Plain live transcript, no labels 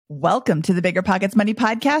Welcome to the Bigger Pockets Money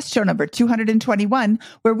Podcast, show number 221,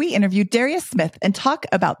 where we interview Darius Smith and talk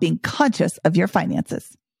about being conscious of your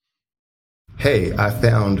finances. Hey, I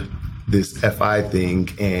found this FI thing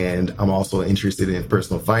and I'm also interested in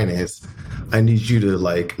personal finance. I need you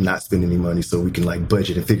to not spend any money so we can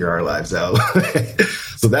budget and figure our lives out.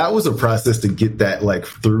 So that was a process to get that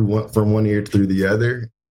from one ear through the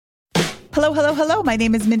other. Hello. My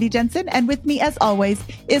name is Mindy Jensen, and with me, as always,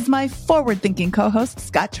 is my forward-thinking co-host,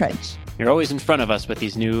 Scott Trench. You're always in front of us with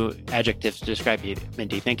these new adjectives to describe you,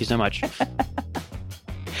 Mindy. Thank you so much.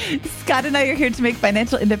 Scott and I are here to make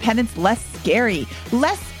financial independence less scary,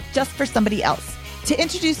 less just for somebody else, to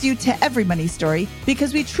introduce you to every money story,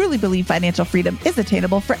 because we truly believe financial freedom is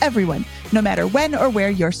attainable for everyone, no matter when or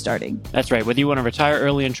where you're starting. That's right. Whether you want to retire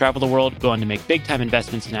early and travel the world, go on to make big-time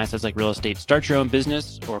investments in assets like real estate, start your own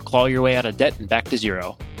business, or claw your way out of debt and back to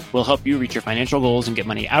zero, we'll help you reach your financial goals and get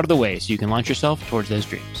money out of the way so you can launch yourself towards those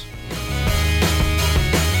dreams.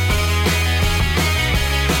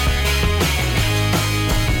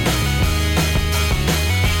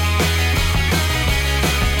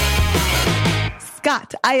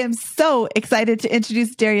 Scott, I am so excited to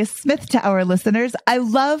introduce Darius Smith to our listeners. I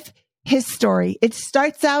love his story. It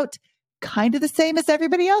starts out kind of the same as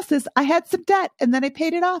everybody else's. I had some debt and then I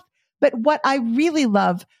paid it off. But what I really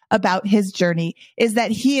love about his journey is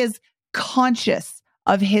that he is conscious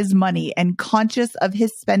of his money and conscious of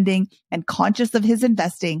his spending and conscious of his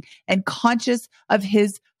investing and conscious of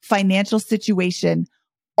his financial situation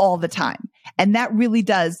all the time. And that really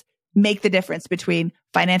does make the difference between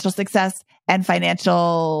financial success and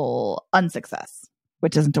financial unsuccess,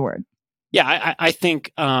 which isn't a word. Yeah, I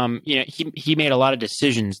think he made a lot of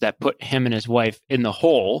decisions that put him and his wife in the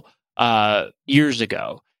hole years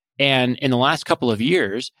ago, and in the last couple of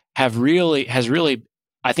years has really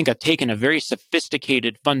I think I've taken a very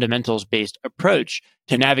sophisticated fundamentals based approach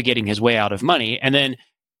to navigating his way out of money, and then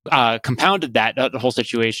compounded that the whole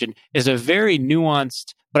situation is a very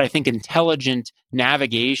nuanced but I think intelligent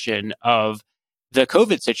navigation of the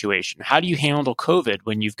COVID situation. How do you handle COVID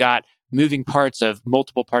when you've got moving parts of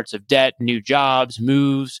multiple parts of debt, new jobs,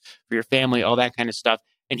 moves for your family, all that kind of stuff?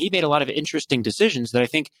 And he made a lot of interesting decisions that I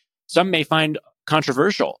think some may find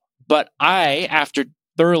controversial. But I, after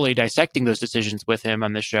thoroughly dissecting those decisions with him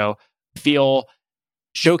on the show, feel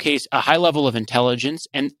showcase a high level of intelligence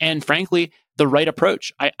and frankly, the right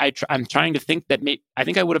approach. I'm trying to think that I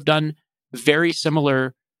think I would have done very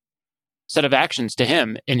similar set of actions to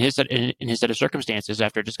him in his set of circumstances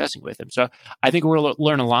after discussing with him. So I think we're going to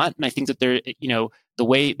learn a lot, and I think that the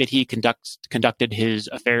way that he conducted his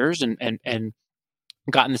affairs and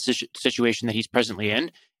gotten the situation that he's presently in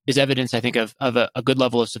is evidence, I think, of a good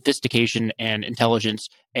level of sophistication and intelligence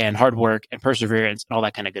and hard work and perseverance and all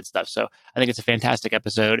that kind of good stuff. So I think it's a fantastic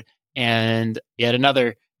episode and yet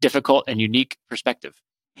another difficult and unique perspective.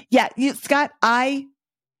 Yeah, Scott, I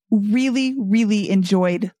really, really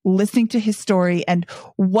enjoyed listening to his story. And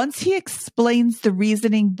once he explains the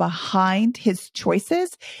reasoning behind his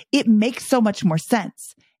choices, it makes so much more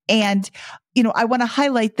sense. And, I want to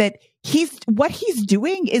highlight that what he's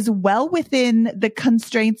doing is well within the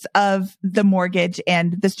constraints of the mortgage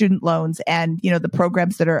and the student loans and, the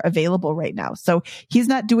programs that are available right now. So he's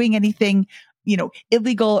not doing anything,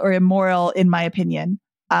 illegal or immoral, in my opinion.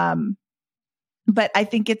 But I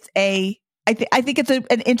think it's I think it's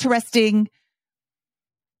an interesting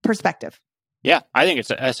perspective. Yeah, I think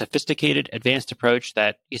it's a sophisticated, advanced approach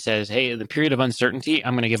that he says, hey, in the period of uncertainty,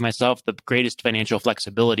 I'm going to give myself the greatest financial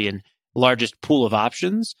flexibility and largest pool of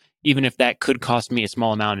options, even if that could cost me a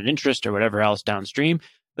small amount in interest or whatever else downstream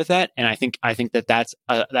with that. And I think that's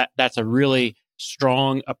a really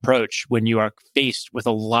strong approach when you are faced with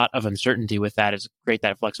a lot of uncertainty with that, is create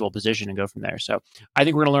that flexible position and go from there. So I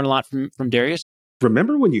think we're going to learn a lot from Darius.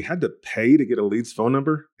 Remember when you had to pay to get a lead's phone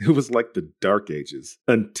number? It was like the dark ages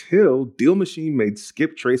until Deal Machine made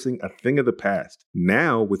skip tracing a thing of the past.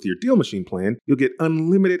 Now, with your Deal Machine plan, you'll get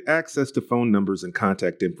unlimited access to phone numbers and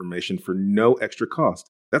contact information for no extra cost.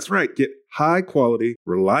 That's right, get high quality,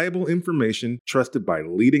 reliable information trusted by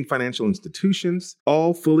leading financial institutions,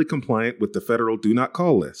 all fully compliant with the federal Do Not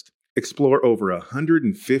Call list. Explore over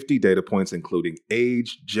 150 data points, including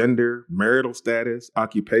age, gender, marital status,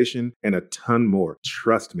 occupation, and a ton more.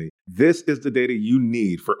 Trust me, this is the data you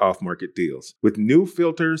need for off-market deals. With new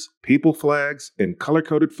filters, people flags, and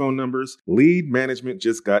color-coded phone numbers, lead management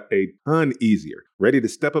just got a ton easier. Ready to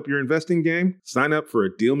step up your investing game? Sign up for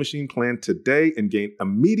a Deal Machine plan today and gain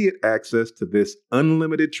immediate access to this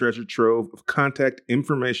unlimited treasure trove of contact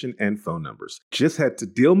information and phone numbers. Just head to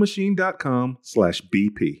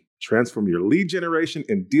DealMachine.com/BP. Transform your lead generation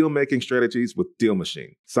and deal-making strategies with Deal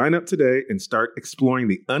Machine. Sign up today and start exploring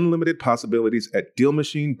the unlimited possibilities at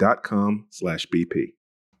DealMachine.com/BP.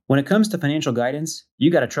 When it comes to financial guidance,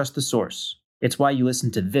 you got to trust the source. It's why you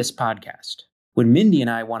listen to this podcast. When Mindy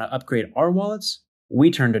and I want to upgrade our wallets,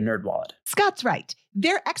 we turn to NerdWallet. Scott's right.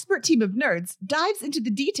 Their expert team of nerds dives into the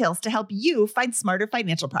details to help you find smarter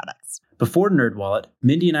financial products. Before NerdWallet,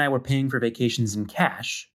 Mindy and I were paying for vacations in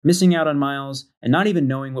cash, missing out on miles, and not even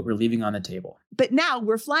knowing what we're leaving on the table. But now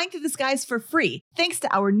we're flying to the skies for free, thanks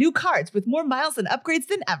to our new cards with more miles and upgrades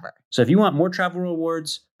than ever. So if you want more travel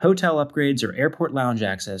rewards, hotel upgrades, or airport lounge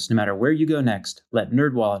access, no matter where you go next, let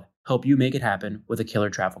NerdWallet help you make it happen with a killer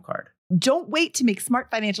travel card. Don't wait to make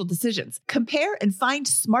smart financial decisions. Compare and find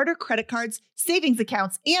smarter credit cards, savings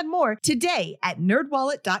accounts, and more today at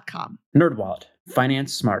nerdwallet.com. NerdWallet.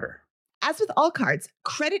 Finance smarter. As with all cards,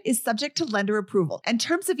 credit is subject to lender approval, and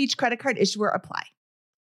terms of each credit card issuer apply.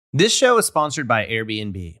 This show is sponsored by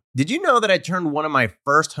Airbnb. Did you know that I turned one of my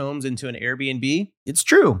first homes into an Airbnb? It's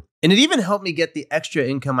true. And it even helped me get the extra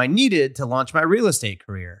income I needed to launch my real estate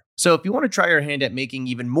career. So if you want to try your hand at making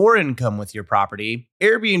even more income with your property,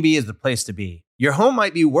 Airbnb is the place to be. Your home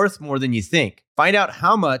might be worth more than you think. Find out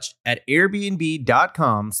how much at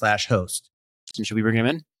airbnb.com/host. Should we bring him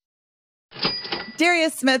in?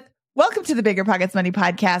 Darius Smith, welcome to the Bigger Pockets Money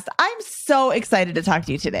Podcast. I'm so excited to talk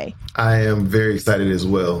to you today. I am very excited as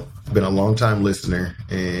well. I've been a long time listener,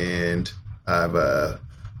 and I've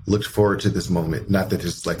looked forward to this moment. Not that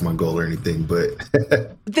this is like my goal or anything, but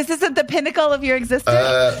This isn't the pinnacle of your existence?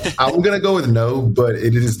 I'm going to go with no, but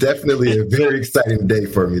it is definitely a very exciting day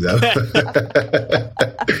for me, though.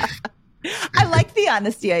 I like the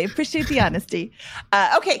honesty. I appreciate the honesty.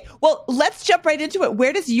 Okay, well, let's jump right into it.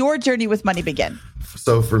 Where does your journey with money begin?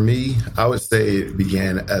 So for me, I would say it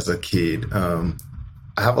began as a kid. I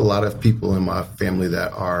have a lot of people in my family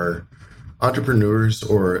that are entrepreneurs,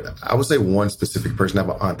 or I would say one specific person. I have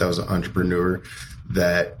an aunt that was an entrepreneur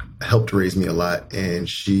that helped raise me a lot, and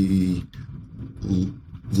she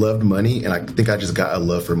loved money, and I think I just got a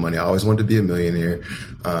love for money. I always wanted to be a millionaire,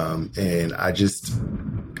 and I guess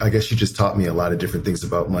she just taught me a lot of different things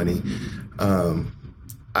about money.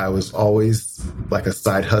 I was always like a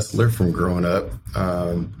side hustler from growing up.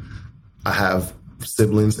 I have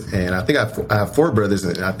siblings, and I think I have 4 brothers,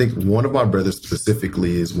 and I think one of my brothers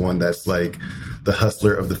specifically is one that's like the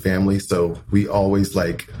hustler of the family. So we always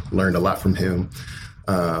like learned a lot from him.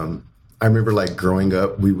 I remember like growing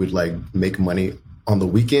up, we would like make money on the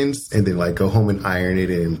weekends and then like go home and iron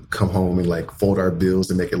it and come home and like fold our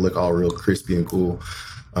bills and make it look all real crispy and cool.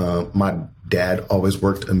 My dad always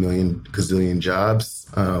worked a million gazillion jobs.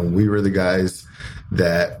 We were the guys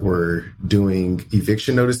that were doing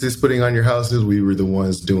eviction notices, putting on your houses. We were the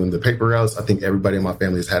ones doing the paper routes. I think everybody in my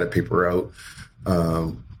family has had a paper route.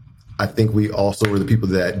 I think we also were the people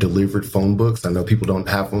that delivered phone books. I know people don't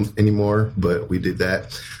have them anymore, but we did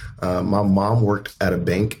that. My mom worked at a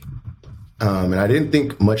bank, and I didn't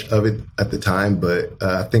think much of it at the time, but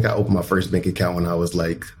I think I opened my first bank account when I was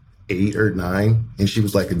like 8 or 9, and she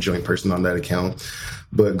was like a joint person on that account.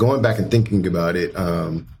 But going back and thinking about it,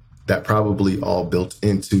 that probably all built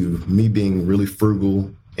into me being really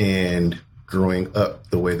frugal and growing up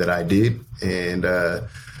the way that I did. And I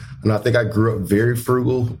think I grew up very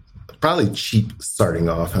frugal, probably cheap starting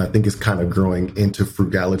off. And I think it's kind of growing into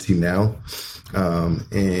frugality now.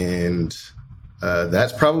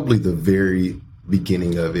 That's probably the very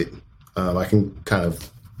beginning of it. I can kind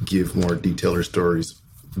of give more detailed or stories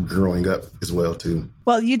growing up as well too.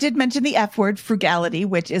 Well, you did mention the F word, frugality,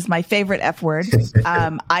 which is my favorite F word.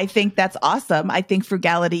 I think that's awesome. I think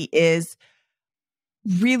frugality is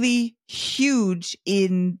really huge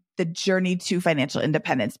in the journey to financial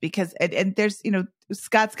independence because, and there's,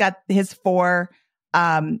 Scott's got his four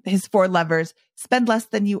levers. Spend less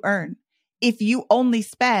than you earn. If you only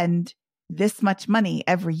spend this much money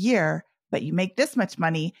every year, but you make this much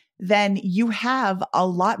money, then you have a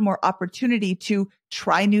lot more opportunity to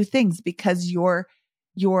try new things because your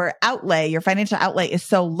financial outlay is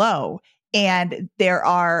so low. And there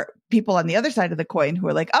are people on the other side of the coin who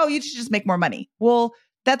are like, oh, you should just make more money. Well,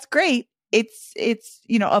 that's great. It's,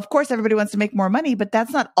 of course everybody wants to make more money, but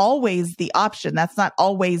that's not always the option. That's not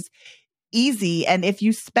always easy. And if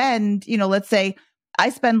you spend, let's say I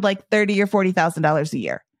spend like $30,000 or $40,000 a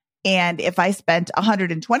year. And if I spent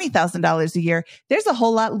 $120,000 a year, there's a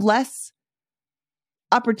whole lot less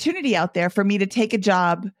opportunity out there for me to take a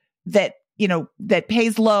job that, that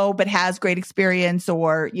pays low, but has great experience,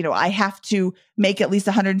 or, I have to make at least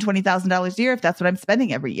 $120,000 a year if that's what I'm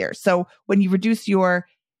spending every year. So when you reduce your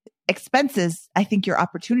expenses, I think your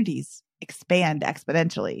opportunities expand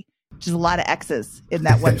exponentially. Just a lot of X's in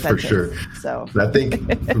that one For sentence. sure. So And I think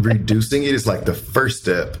reducing it is like the first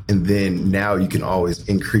step. And then now you can always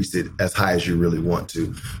increase it as high as you really want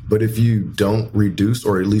to. But if you don't reduce,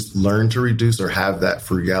 or at least learn to reduce, or have that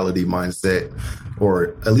frugality mindset,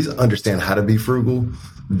 or at least understand how to be frugal,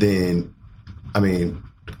 then, I mean,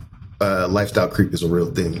 lifestyle creep is a real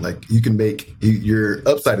thing. Like, you can make your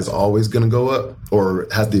upside is always going to go up, or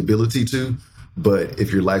has the ability to. But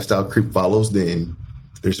if your lifestyle creep follows, then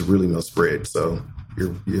there's really no spread. So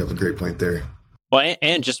you have a great point there. Well,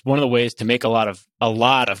 and just one of the ways to make a lot of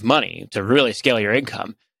money, to really scale your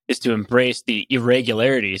income, is to embrace the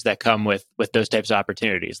irregularities that come with those types of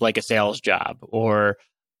opportunities, like a sales job or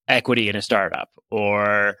equity in a startup,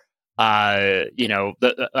 or a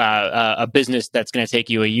business that's going to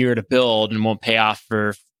take you a year to build and won't pay off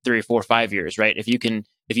for 3, 4, 5 years, right? If you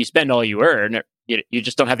spend all you earn, you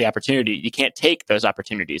just don't have the opportunity. You can't take those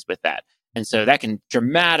opportunities with that. And so that can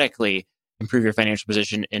dramatically improve your financial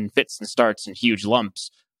position in fits and starts and huge lumps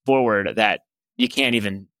forward that you can't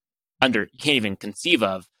even conceive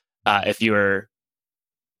of if you're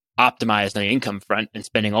optimized on the income front and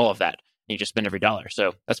spending all of that. And you just spend every dollar.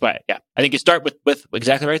 So that's why, I think you start with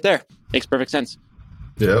exactly right there. Makes perfect sense.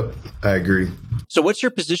 Yep, I agree. So what's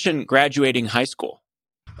your position graduating high school?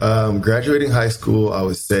 Graduating high school, I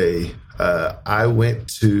would say I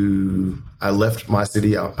left my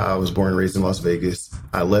city. I was born and raised in Las Vegas.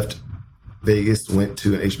 I left Vegas, went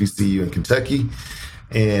to an HBCU in Kentucky,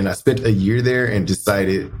 and I spent a year there and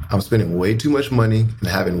decided I'm spending way too much money and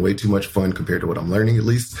having way too much fun compared to what I'm learning, at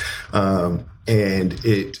least. And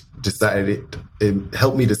it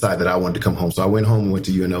helped me decide that I wanted to come home. So I went home and went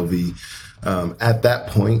to UNLV. At that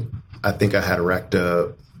point, I think I had racked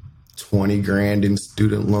up $20,000 in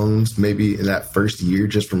student loans, maybe in that first year,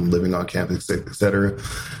 just from living on campus, et cetera.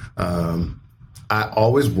 I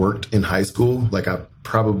always worked in high school. Like, I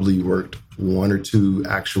probably worked 1 or 2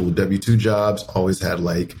 actual W-2 jobs, always had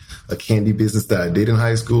like a candy business that I did in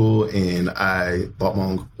high school. And I bought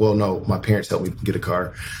my parents helped me get a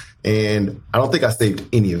car. And I don't think I saved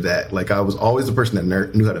any of that. Like, I was always the person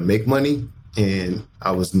that knew how to make money. And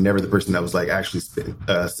I was never the person that was like actually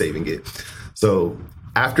saving it. So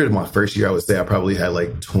after my first year, I would say I probably had like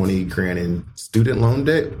 $20,000 in student loan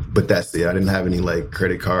debt, but that's it. I didn't have any like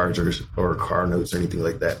credit cards or car notes or anything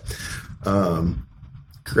like that.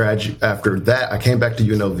 After that, I came back to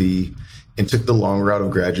UNLV and took the long route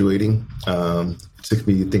of graduating. It took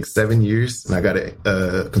me, I think, 7 years, and I got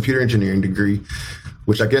a computer engineering degree,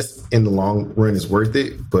 which I guess in the long run is worth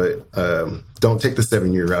it. But don't take the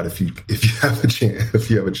 7-year route if you have a chance, if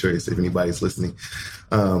you have a choice, if anybody's listening.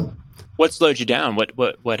 What slowed you down?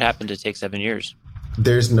 What happened to take 7 years?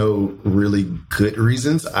 There's no really good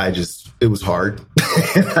reasons. It was hard.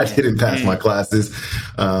 I didn't pass my classes.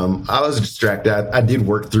 I was distracted. I did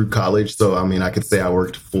work through college. So, I mean, I could say I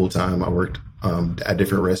worked full time. I worked at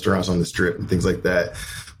different restaurants on the Strip and things like that.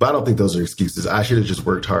 But I don't think those are excuses. I should have just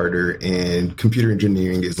worked harder. And computer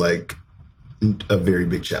engineering is like a very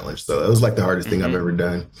big challenge. So it was like the hardest thing I've ever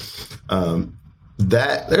done.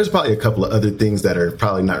 There's probably a couple of other things that are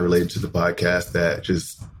probably not related to the podcast that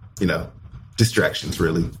just, distractions,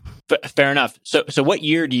 really. Fair enough. So what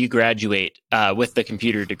year do you graduate with the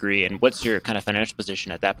computer degree, and what's your kind of financial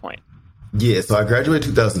position at that point? Yeah, so I graduated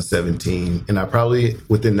 2017, and I probably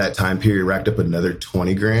within that time period racked up another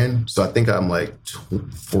 $20,000. So I think I'm like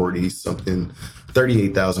 $38,000,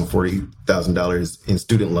 $40,000 in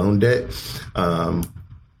student loan debt.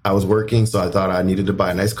 I was working, so I thought I needed to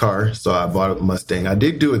buy a nice car. So I bought a Mustang. I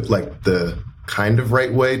did do it like the kind of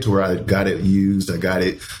right way, to where I got it used. I got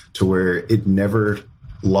it to where it never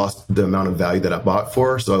lost the amount of value that I bought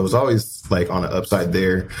for. So I was always like on the upside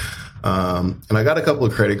there. And I got a couple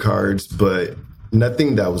of credit cards, but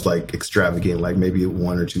nothing that was like extravagant, like maybe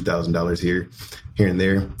 $1,000 or $2,000 here and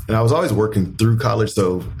there. And I was always working through college.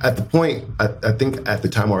 So at the point, I think at the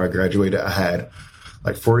time where I graduated, I had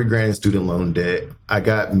like $40,000 in student loan debt. I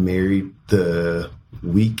got married the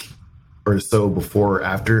week or so before or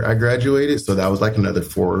after I graduated. So that was like another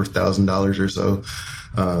 $4,000 or so.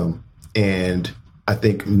 And I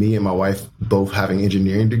think me and my wife both having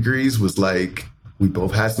engineering degrees was like, we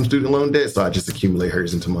both had some student loan debt. So I just accumulate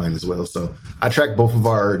hers into mine as well. So I track both of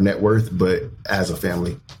our net worth, but as a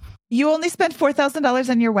family. You only spent $4,000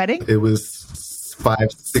 on your wedding? It was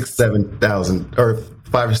 5, 6, 7,000 or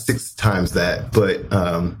 5 or 6 times that. But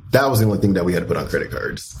that was the only thing that we had to put on credit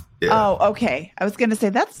cards. Yeah. Oh, okay. I was going to say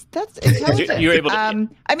that's intelligent. You're able to.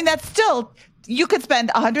 I mean, that's still, you could spend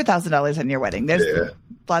 $100,000 on your wedding. There's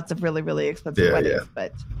lots of really, really expensive weddings,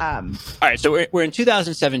 but all right. So we're in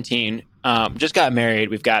 2017. just got married.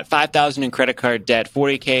 We've got $5,000 in credit card debt,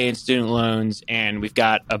 $40K in student loans, and we've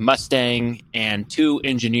got a Mustang and 2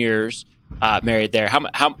 engineers married there.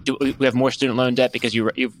 How do we have more student loan debt because you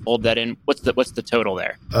rolled that in? What's the total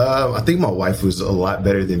there? I think my wife was a lot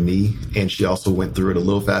better than me, and she also went through it a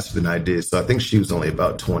little faster than I did. So I think she was only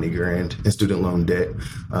about 20 grand in student loan debt.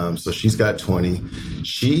 So she's got 20.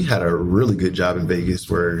 She had a really good job in Vegas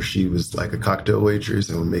where she was like a cocktail waitress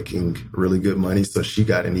and was making really good money. So she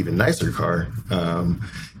got an even nicer car,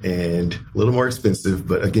 and a little more expensive,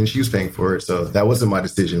 but again, she was paying for it. So that wasn't my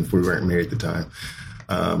decision if we weren't married at the time.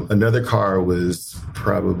 Another car was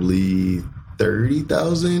probably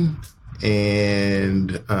 30,000,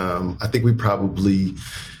 and I think we probably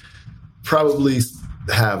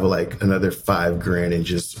have like another 5 grand in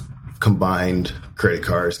just combined credit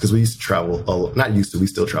cards because we used to travel. We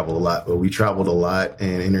still travel a lot, but we traveled a lot,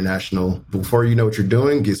 and international. Before you know what you're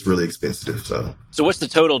doing, gets really expensive. So what's the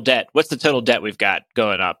total debt? What's the total debt we've got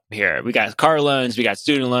going up here? We got car loans, we got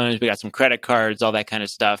student loans, we got some credit cards, all that kind of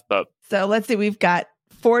stuff. But so let's see, we've got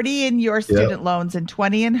 40 in your student loans and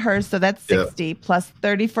 20 in hers. So that's 60 plus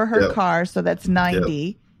 30 for her car. So that's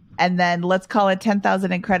 90. And then let's call it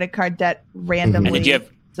 10,000 in credit card debt randomly. And then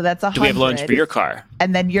so that's 100. Do we have loans for your car?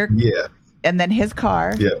 And then and then his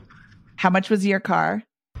car. Yeah. How much was your car?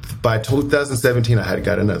 By 2017, I had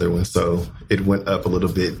got another one. So it went up a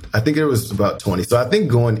little bit. I think it was about 20. So I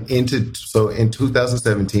think in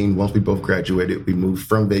 2017, once we both graduated, we moved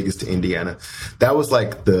from Vegas to Indiana. That was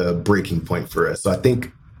like the breaking point for us. So I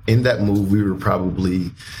think in that move, we were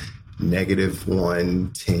probably negative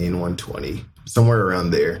 110, 120, somewhere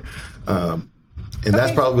around there. And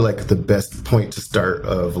that's probably like the best point to start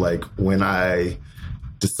of like when I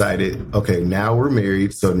decided, okay, now we're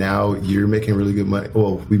married. So now you're making really good money.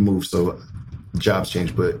 Well, we moved, so jobs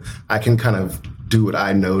changed, but I can kind of do what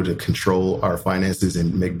I know to control our finances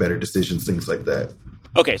and make better decisions, things like that.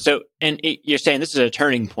 Okay. So, and you're saying this is a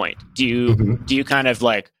turning point. Do you kind of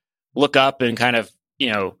like look up and kind of,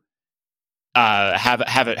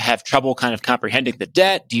 have trouble kind of comprehending the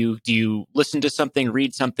debt? Do you listen to something,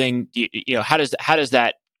 read something? How does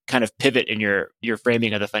that kind of pivot in your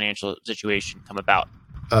framing of the financial situation come about?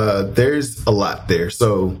 There's a lot there.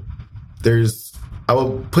 So I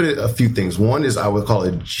will put it a few things. One is I would call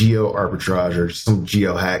it geo arbitrage or some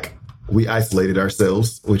geo hack. We isolated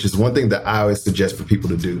ourselves, which is one thing that I always suggest for people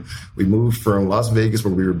to do. We moved from Las Vegas,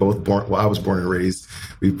 where we were both born. Well, I was born and raised.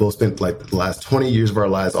 We've both spent like the last 20 years of our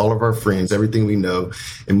lives, all of our friends, everything we know,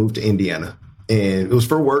 and moved to Indiana. And it was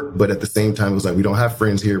for work, but at the same time, it was like, we don't have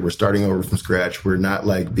friends here. We're starting over from scratch. We're not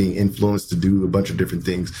like being influenced to do a bunch of different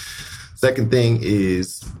things. Second thing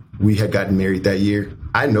is we had gotten married that year.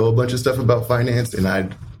 I know a bunch of stuff about finance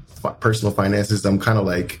and personal finances. I'm kind of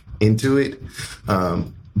like into it.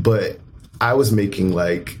 But I was making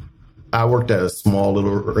I worked at a small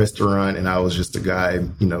little restaurant and I was just a guy,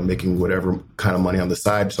 making whatever kind of money on the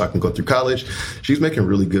side so I can go through college. She was making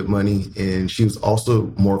really good money and she was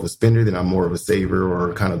also more of a spender than I'm more of a saver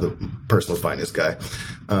or kind of the personal finance guy.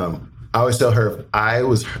 I always tell her if I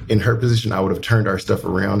was in her position, I would have turned our stuff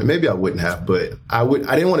around, and maybe I wouldn't have, but I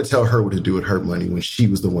didn't want to tell her what to do with her money when she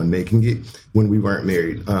was the one making it when we weren't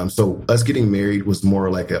married. So us getting married was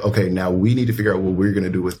more like, okay, now we need to figure out what we're going to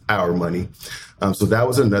do with our money. So that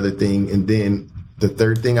was another thing. And then the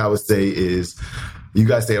third thing I would say is, you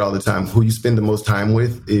guys say it all the time, who you spend the most time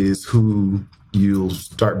with is who you'll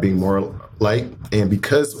start being more like. And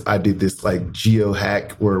because I did this like geo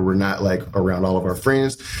hack where we're not like around all of our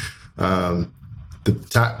friends, the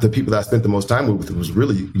people that I spent the most time with was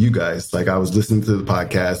really you guys. Like I was listening to the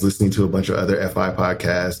podcast, listening to a bunch of other FI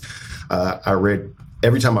podcasts. I read,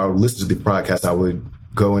 every time I would listen to the podcast, I would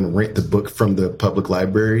go and rent the book from the public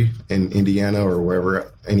library in Indiana or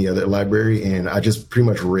wherever, any other library. And I just pretty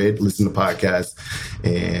much listened to podcasts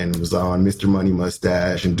and was on Mr. Money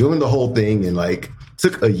Mustache and doing the whole thing. And like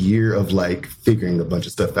took a year of like figuring a bunch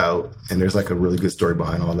of stuff out. And there's like a really good story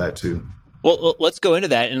behind all that too. Well, let's go into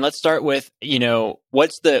that, and let's start with,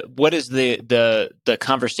 what is the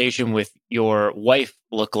conversation with your wife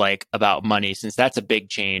look like about money, since that's a big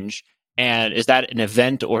change, and is that an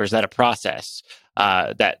event or is that a process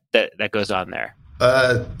that goes on there?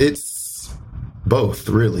 It's both,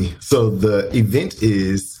 really. So the event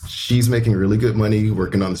is she's making really good money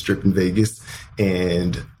working on the Strip in Vegas,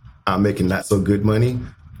 and I'm making not so good money.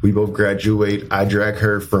 We both graduate. I drag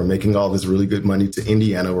her from making all this really good money to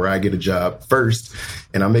Indiana, where I get a job first.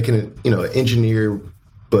 And I'm making an engineer,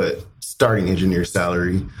 but starting engineer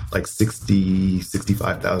salary, like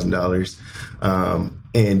 $65,000.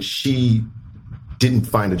 And she didn't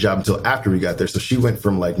find a job until after we got there. So she went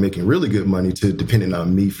from like making really good money to depending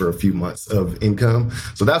on me for a few months of income.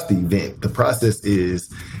 So that's the event. The process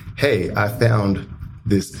is, hey, I found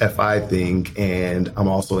this FI thing and I'm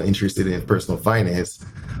also interested in personal finance.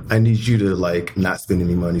 I need you to like not spend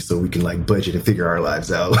any money so we can like budget and figure our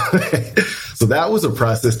lives out. So that was a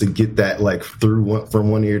process to get that like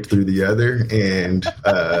from one ear through the other. And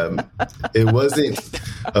it wasn't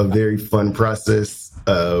a very fun process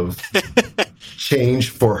of change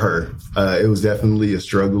for her. It was definitely a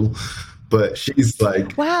struggle, but she's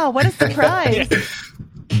like, wow, what a surprise.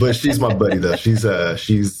 But she's my buddy though. She's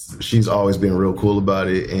always been real cool about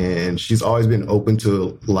it, and she's always been open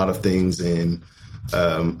to a lot of things. And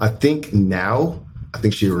I think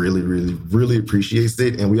she really, really, really appreciates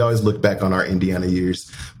it. And we always look back on our Indiana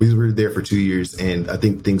years. We were there for 2 years, and I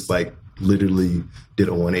think things like literally did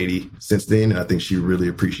a 180 since then. And I think she really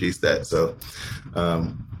appreciates that. So,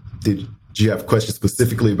 did you have questions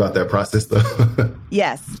specifically about that process though?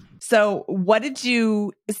 Yes. So what did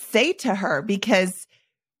you say to her? Because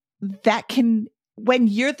when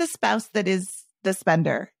you're the spouse that is the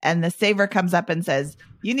spender and the saver comes up and says,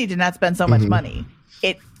 you need to not spend so much money,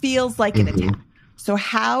 it feels like an attack. So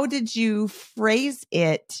how did you phrase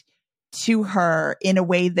it to her in a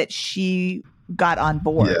way that she got on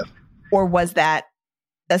board? Yeah. Or was that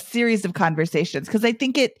a series of conversations? Because I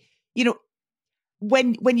think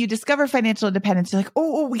when you discover financial independence, you're like,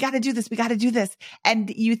 oh, we got to do this. We got to do this.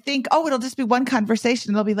 And you think, oh, it'll just be one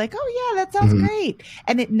conversation. They'll be like, oh yeah, that sounds great.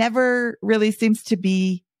 And it never really seems to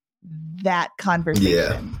be that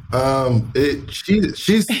conversation. Yeah.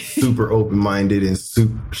 She's super open-minded and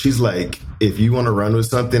she's like, if you want to run with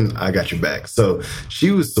something, I got your back. So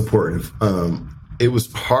she was supportive. It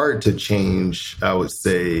was hard to change, I would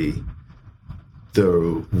say, the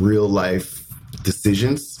real life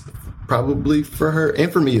decisions probably for her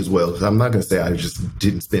and for me as well. I'm not going to say I just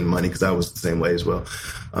didn't spend money because I was the same way as well.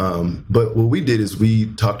 But what we did is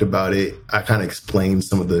we talked about it. I kind of explained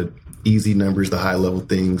some of the easy numbers, the high level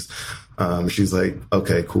things. She's like,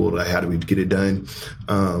 okay, cool. How do we get it done?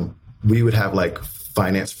 We would have like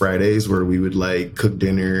finance Fridays where we would like cook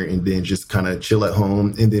dinner and then just kind of chill at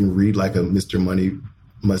home and then read like a Mr. Money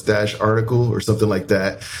Mustache article or something like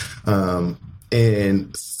that.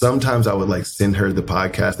 And sometimes I would like send her the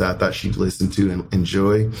podcast that I thought she'd listen to and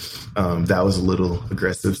enjoy. That was a little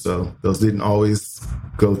aggressive. So those didn't always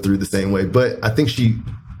go through the same way, but I think she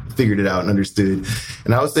figured it out and understood.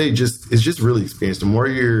 And I would say it's just really experience. The more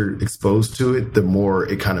you're exposed to it, the more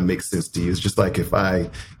it kind of makes sense to you. It's just like if I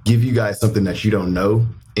give you guys something that you don't know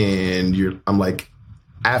and I'm like,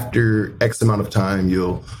 after X amount of time,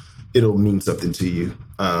 it'll mean something to you.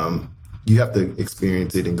 You have to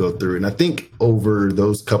experience it and go through it. And I think over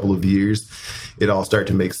those couple of years, it all started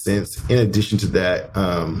to make sense. In addition to that,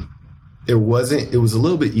 it was a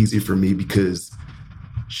little bit easier for me because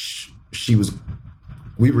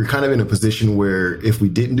we were kind of in a position where if we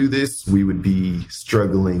didn't do this, we would be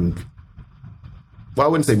struggling. Well, I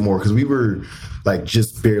wouldn't say more because we were like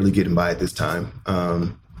just barely getting by at this time.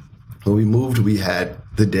 When we moved, we had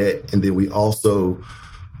the debt, and then we also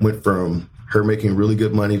went from her making really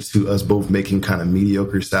good money to us both making kind of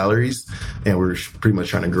mediocre salaries. And we're pretty much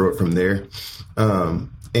trying to grow it from there.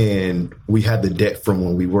 And we had the debt from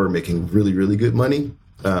when we were making really, really good money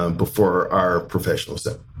before our professional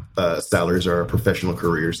salaries or our professional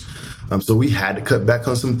careers. So we had to cut back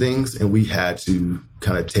on some things and we had to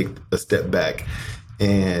kind of take a step back.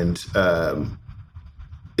 And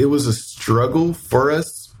it was a struggle for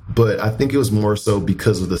us. But I think it was more so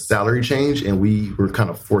because of the salary change, and we were kind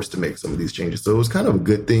of forced to make some of these changes. So it was kind of a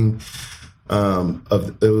good thing.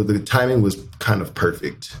 The timing was kind of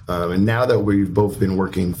perfect. And now that we've both been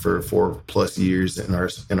working for 4+ years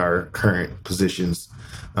in our current positions,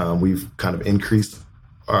 we've kind of increased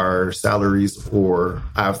our salaries, or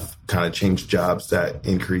I've kind of changed jobs that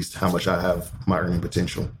increased how much I have my earning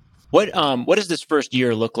potential. What does this first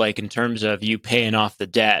year look like in terms of you paying off the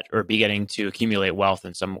debt or beginning to accumulate wealth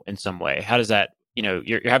in some way? How does that,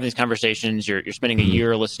 you're having these conversations, you're spending a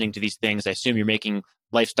year listening to these things. I assume you're making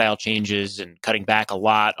lifestyle changes and cutting back a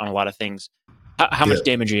lot on a lot of things. How much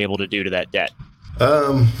damage are you able to do to that debt?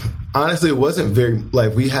 Honestly, it wasn't very,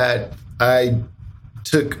 I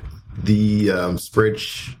took the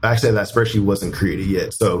spreadsheet. Actually, that spreadsheet wasn't created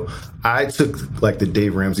yet. So I took like the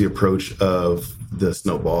Dave Ramsey approach of the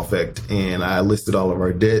snowball effect, and I listed all of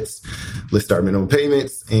our debts, listed our minimum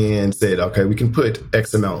payments, and said, okay, we can put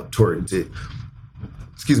X amount towards it.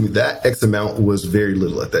 Excuse me, that X amount was very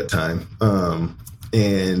little at that time.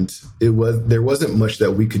 And there wasn't much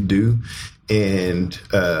that we could do. And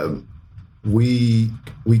we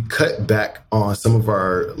cut back on some of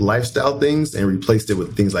our lifestyle things and replaced it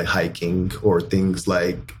with things like hiking or things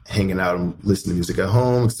like hanging out and listening to music at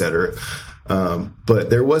home, etc. But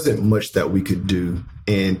there wasn't much that we could do.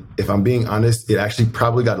 And if I'm being honest, it actually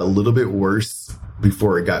probably got a little bit worse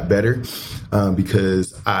before it got better,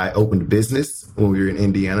 because I opened a business when we were in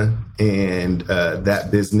Indiana, and that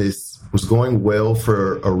business was going well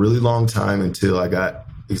for a really long time until I got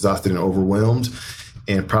exhausted and overwhelmed,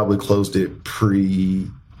 and probably closed it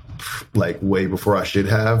way before I should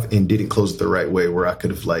have, and didn't close it the right way where I could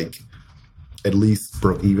have at least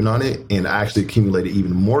broke even on it. And I actually accumulated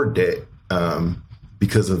even more debt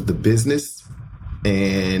because of the business,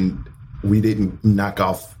 and we didn't knock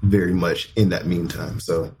off very much in that meantime.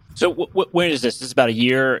 So when is this? This is about a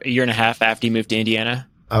year and a half after you moved to Indiana?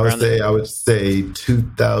 I would say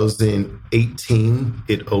 2018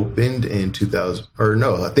 it opened, and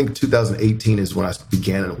I think 2018 is when I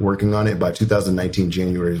began working on it. By 2019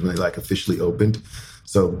 January is when it officially opened.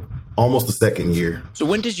 So almost the second year. So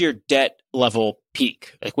when does your debt level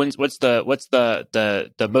peak? What's the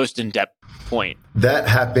most in-depth point? That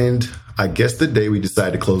happened, I guess, the day we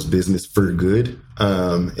decided to close business for good.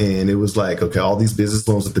 And it was okay, all these business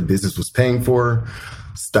loans that the business was paying for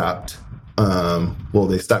stopped.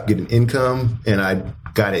 They stopped getting income, and I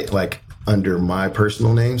got it under my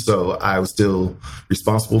personal name. So I was still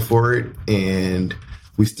responsible for it, and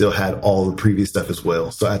we still had all the previous stuff as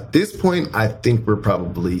well. So at this point, I think we're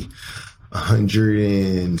probably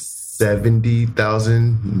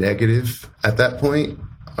 170,000 negative at that point.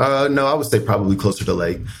 No, I would say probably closer to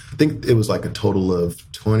I think it was a total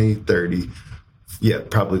of 20, 30. Yeah,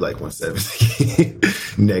 probably 170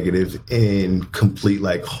 negative in complete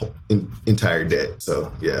entire debt.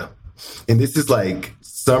 So yeah. And this is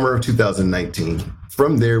summer of 2019.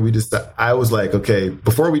 From there, I was okay,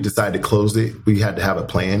 before we decided to close it, we had to have a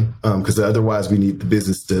plan, because otherwise we need the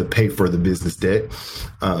business to pay for the business debt.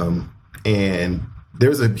 And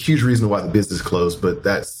there's a huge reason why the business closed, but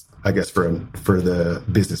that's, I guess, for the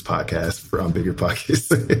business podcast, for On Bigger Pockets.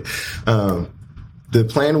 The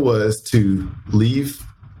plan was to leave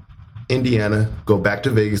Indiana, go back to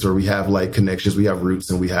Vegas, where we have connections, we have roots,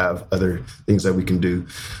 and we have other things that we can do.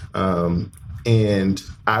 And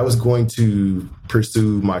I was going to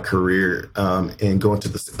pursue my career and go into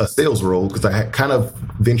a sales role, because I had kind of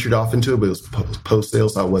ventured off into it, but it was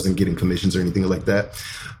post-sales, so I wasn't getting commissions or anything like that.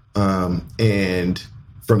 And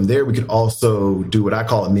from there, we could also do what I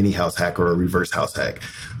call a mini house hack or a reverse house hack.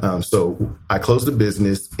 So I closed the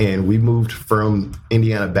business, and we moved from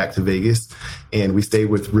Indiana back to Vegas, and we stayed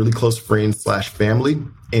with really close friends / family.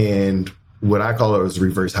 And what I call it as a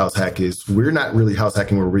reverse house hack is we're not really house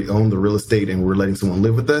hacking where we own the real estate and we're letting someone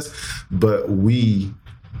live with us, but we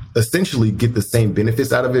essentially get the same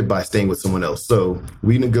benefits out of it by staying with someone else. So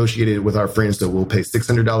we negotiated with our friends that we'll pay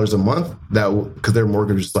 $600 a month, because their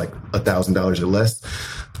mortgage is $1,000 or less.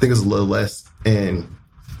 I think it's a little less. And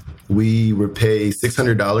we would pay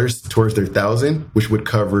 $600 towards their $1,000, which would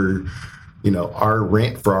cover our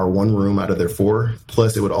rent for our one room out of their 4,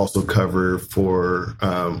 plus it would also cover for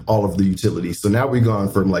all of the utilities. So now we've gone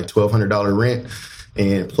from $1,200 rent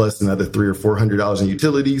and plus another $300 or $400 in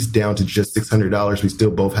utilities down to just $600. We still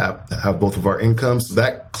both have both of our incomes. So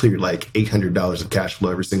that cleared $800 of cash flow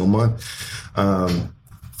every single month.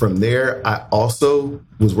 From there, I also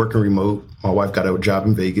was working remote. My wife got a job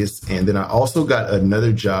in Vegas, and then I also got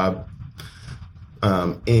another job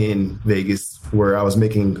in Vegas where I was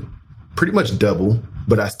making pretty much double,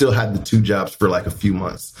 but I still had the 2 jobs for a few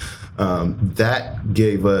months. That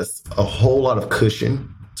gave us a whole lot of cushion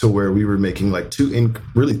to where we were making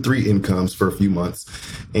really 3 incomes for a few months.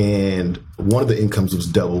 And one of the incomes was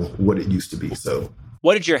double what it used to be. So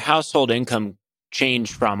what did your household income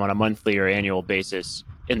change from on a monthly or annual basis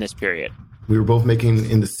in this period? We were both making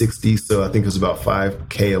in the 60s. So I think it was about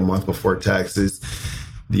 $5K a month before taxes.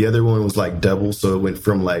 The other one was double. So it went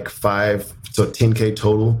from 5, so $10K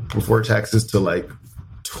total before taxes to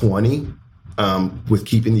 20 with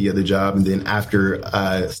keeping the other job. And then after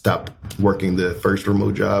I stopped working the first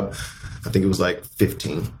remote job, I think it was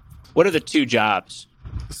 15. What are the 2 jobs?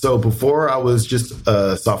 So before I was just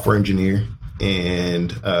a software engineer,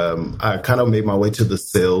 and I kind of made my way to the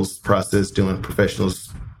sales process doing professional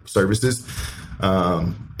services.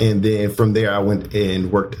 And then from there, I went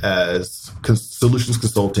and worked as solutions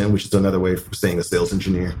consultant, which is another way of saying a sales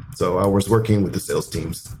engineer. So I was working with the sales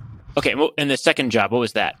teams. Okay. Well, and the second job, what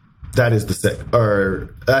was that? That's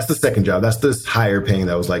the second job. That's this higher paying.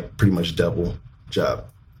 That was pretty much double job.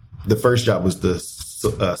 The first job was the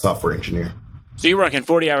software engineer. So you're working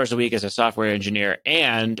 40 hours a week as a software engineer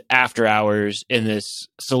and after hours in this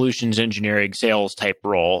solutions engineering sales type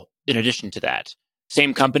role. in addition to that?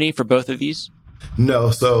 Same company for both of these?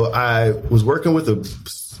 No. So I was working with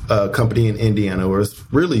a company in Indiana where it's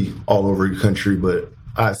really all over the country, but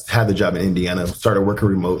I had the job in Indiana, started working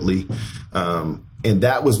remotely. And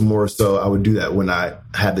that was more so I would do that when I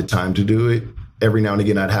had the time to do it. Every now and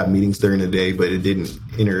again, I'd have meetings during the day, but it didn't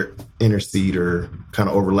intercede or kind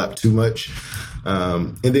of overlap too much.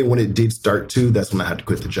 And then when it did start to, that's when I had to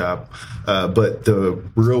quit the job. But the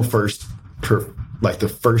real first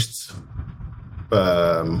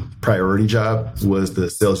priority job was the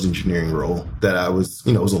sales engineering role that I was,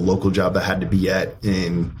 it was a local job I had to be at,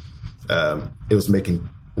 and it was making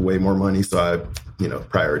way more money. So I,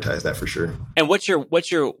 prioritized that for sure. And what's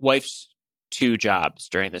your wife's two jobs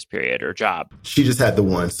during this period, or job? She just had the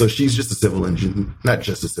one. So she's just a civil engineer, not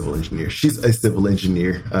just a civil engineer. She's a civil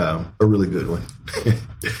engineer, a really good one.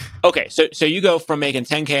 Okay. So you go from making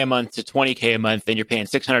 $10K a month to $20K a month, and you're paying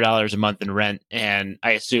 $600 a month in rent. And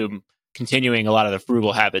I assume continuing a lot of the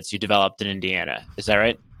frugal habits you developed in Indiana. Is that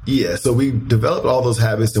right? Yeah. So we developed all those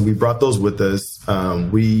habits and we brought those with us.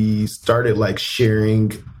 We started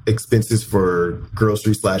sharing expenses for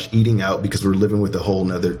grocery/eating out because we're living with a whole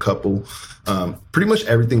nother couple. Pretty much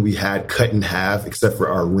everything we had cut in half except for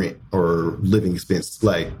our rent or living expense,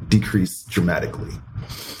 decreased dramatically.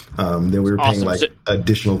 Then we were paying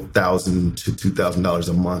additional $1,000 to $2,000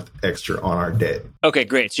 a month extra on our debt. Okay,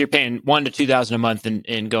 great. So you're paying $1,000 to $2,000 a month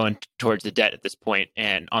and going towards the debt at this point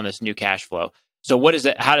and on this new cash flow. So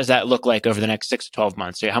how does that look like over the next 6 to 12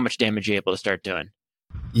 months? So how much damage are you able to start doing?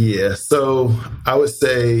 Yeah. So I would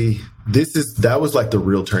say that was the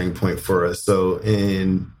real turning point for us. So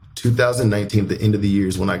in 2019, the end of the year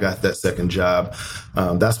is when I got that second job.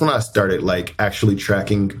 That's when I started actually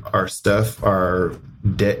tracking our stuff, our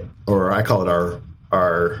debt, or I call it our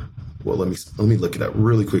well, let me look it up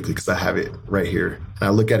really quickly because I have it right here. And I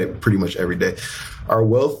look at it pretty much every day. Our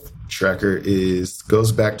wealth tracker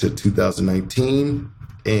goes back to 2019,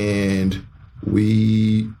 and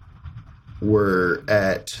we were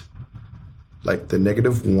at the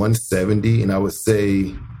negative 170, and I would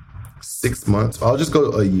say 6 months. I'll just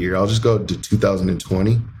go a year. I'll just go to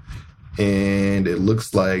 2020, and it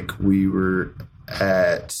looks like we were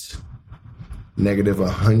at negative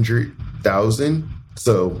 100,000.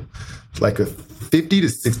 So a $50,000 to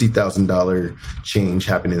 $60,000 change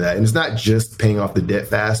happened in that. And it's not just paying off the debt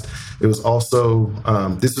fast. It was also,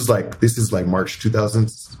 this is March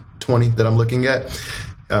 2020 that I'm looking at.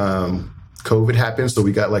 COVID happened. So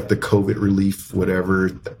we got the COVID relief, whatever,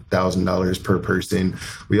 $1,000 per person.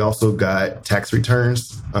 We also got tax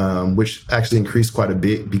returns, which actually increased quite a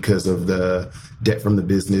bit because of the debt from the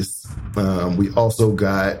business. We also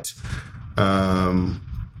got,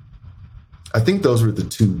 I think those were the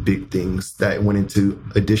two big things that went into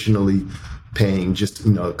additionally paying just,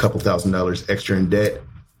 a couple $1,000s extra in debt.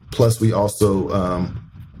 Plus we also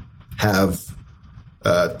have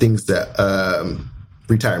things that,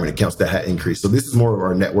 retirement accounts that had increased. So this is more of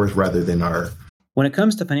our net worth rather than our... When it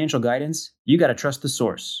comes to financial guidance, you got to trust the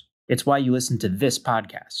source. It's why you listen to this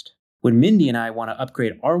podcast. When Mindy and I want to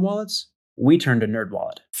upgrade our wallets, we turn to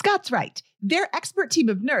NerdWallet. Scott's right. Their expert team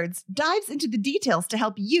of nerds dives into the details to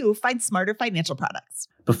help you find smarter financial products.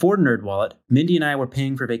 Before NerdWallet, Mindy and I were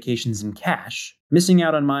paying for vacations in cash, missing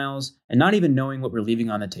out on miles, and not even knowing what we're leaving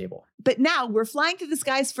on the table. But now we're flying through the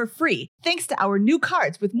skies for free, thanks to our new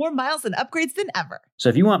cards with more miles and upgrades than ever. So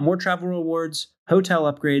if you want more travel rewards,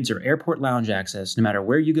 hotel upgrades, or airport lounge access, no matter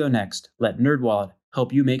where you go next, let NerdWallet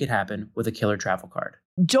help you make it happen with a killer travel card.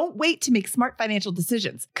 Don't wait to make smart financial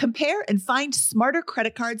decisions. Compare and find smarter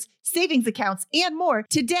credit cards, savings accounts, and more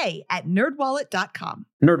today at nerdwallet.com.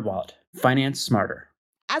 NerdWallet. Finance smarter.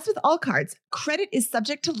 As with all cards, credit is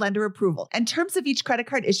subject to lender approval, and terms of each credit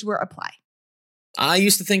card issuer apply. I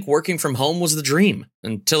used to think working from home was the dream,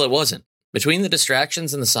 until it wasn't. Between the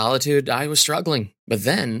distractions and the solitude, I was struggling. But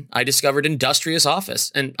then I discovered Industrious Office,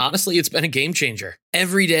 and honestly, it's been a game changer.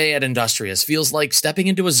 Every day at Industrious feels like stepping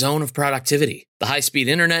into a zone of productivity. The high-speed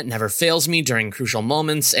internet never fails me during crucial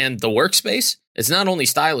moments, and the workspace? It's not only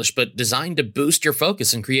stylish, but designed to boost your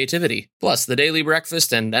focus and creativity. Plus, the daily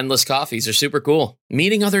breakfast and endless coffees are super cool.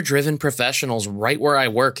 Meeting other driven professionals right where I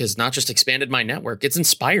work has not just expanded my network, it's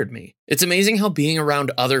inspired me. It's amazing how being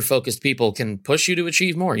around other focused people can push you to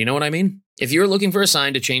achieve more, you know what I mean? If you're looking for a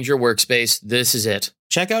sign to change your workspace, this is it.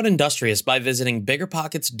 Check out Industrious by visiting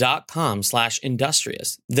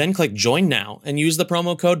biggerpockets.com/industrious. Then click Join Now and use the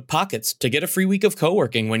promo code POCKETS to get a free week of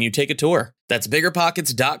co-working when you take a tour. That's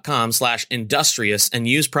biggerpockets.com/industrious and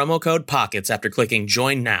use promo code POCKETS after clicking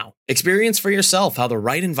Join Now. Experience for yourself how the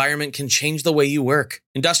right environment can change the way you work.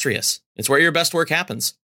 Industrious. It's where your best work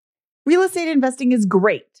happens. Real estate investing is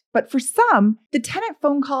great, but for some, the tenant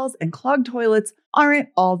phone calls and clogged toilets aren't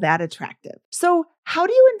all that attractive. So how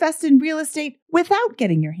do you invest in real estate without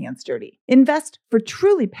getting your hands dirty? Invest for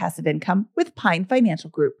truly passive income with Pine Financial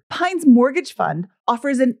Group. Pine's mortgage fund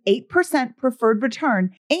offers an 8% preferred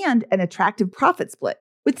return and an attractive profit split,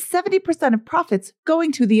 with 70% of profits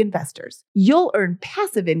going to the investors. You'll earn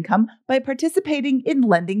passive income by participating in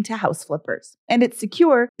lending to house flippers. And it's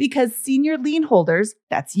secure because senior lien holders,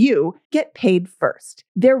 that's you, get paid first.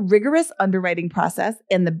 Their rigorous underwriting process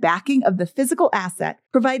and the backing of the physical asset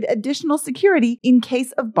provide additional security in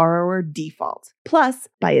case of borrower default. Plus,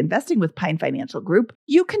 by investing with Pine Financial Group,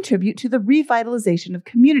 you contribute to the revitalization of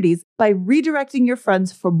communities by redirecting your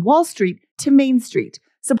funds from Wall Street to Main Street,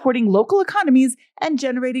 supporting local economies and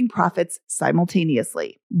generating profits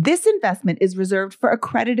simultaneously. This investment is reserved for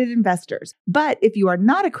accredited investors, but if you are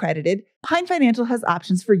not accredited, Pine Financial has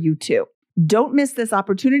options for you too. Don't miss this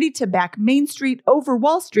opportunity to back Main Street over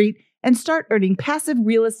Wall Street and start earning passive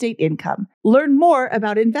real estate income. Learn more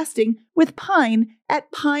about investing with Pine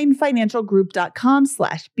at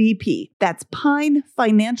pinefinancialgroup.com/BP. That's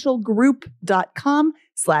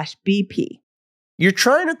pinefinancialgroup.com/BP. You're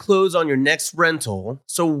trying to close on your next rental,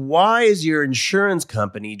 so why is your insurance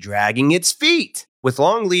company dragging its feet? With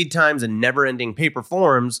long lead times and never-ending paper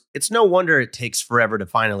forms, it's no wonder it takes forever to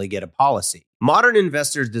finally get a policy. Modern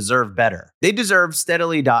investors deserve better. They deserve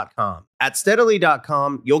Steadily.com. At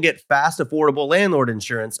Steadily.com, you'll get fast, affordable landlord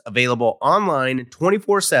insurance available online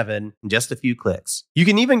 24/7 in just a few clicks. You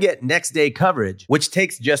can even get next-day coverage, which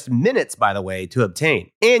takes just minutes, by the way, to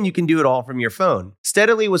obtain. And you can do it all from your phone.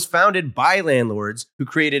 Steadily was founded by landlords who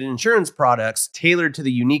created insurance products tailored to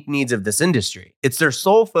the unique needs of this industry. It's their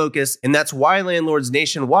sole focus, and that's why landlords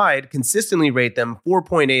nationwide consistently rate them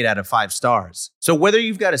 4.8 out of 5 stars. So whether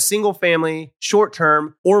you've got a single-family,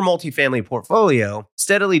 short-term, or multifamily portfolio,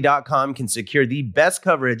 Steadily.com can secure the best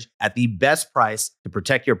coverage at the best price to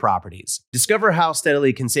protect your properties. Discover how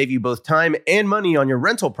Steadily can save you both time and money on your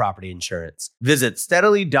rental property insurance. Visit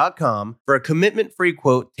Steadily.com for a commitment-free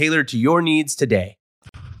quote tailored to your needs today.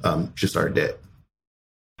 Just our debt.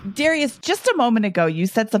 Darius, just a moment ago, you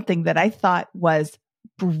said something that I thought was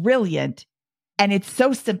brilliant, and it's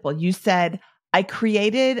so simple. You said, I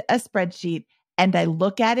created a spreadsheet and I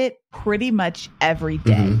look at it pretty much every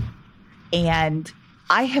day. Mm-hmm. And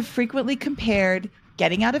I have frequently compared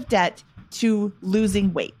getting out of debt to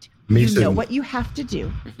losing weight. Me you too. know what you have to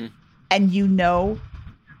do, and you know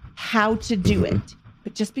how to do it.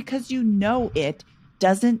 But just because you know it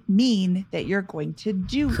doesn't mean that you're going to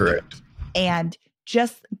do Correct. it. And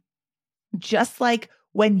just like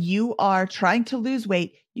when you are trying to lose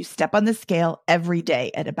weight, you step on the scale every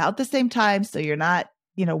day at about the same time. So you're not,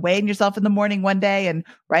 weighing yourself in the morning one day and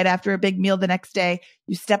right after a big meal the next day.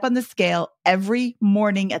 You step on the scale every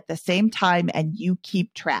morning at the same time and you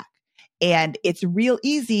keep track. And it's real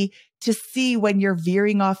easy to see when you're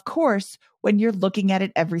veering off course when you're looking at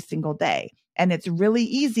it every single day. And it's really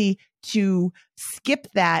easy to skip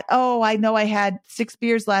that. Oh, I know I had 6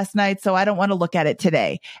 beers last night, so I don't want to look at it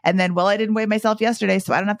today. And then, I didn't weigh myself yesterday,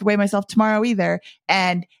 so I don't have to weigh myself tomorrow either.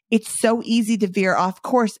 And it's so easy to veer off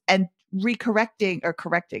course, and correcting,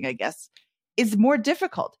 I guess, is more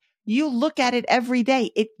difficult. You look at it every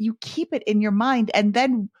day. You keep it in your mind. And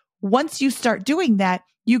then once you start doing that,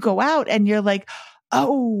 you go out and you're like,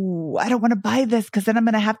 oh, I don't want to buy this because then I'm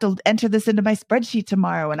going to have to enter this into my spreadsheet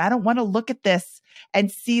tomorrow. And I don't want to look at this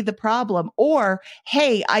and see the problem. Or,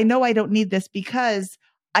 hey, I know I don't need this because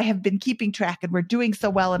I have been keeping track and we're doing so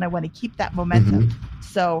well and I want to keep that momentum. Mm-hmm.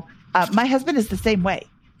 So my husband is the same way.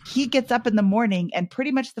 He gets up in the morning and pretty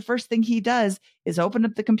much the first thing he does is open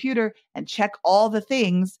up the computer and check all the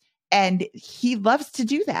things. And he loves to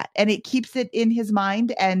do that. And it keeps it in his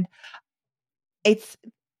mind. And it's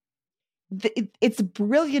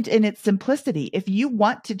brilliant in its simplicity. If you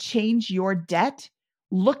want to change your debt,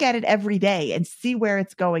 look at it every day and see where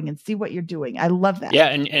it's going and see what you're doing. I love that. Yeah.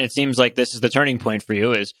 And it seems like this is the turning point for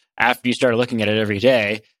you is after you start looking at it every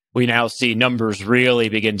day, we now see numbers really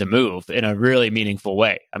begin to move in a really meaningful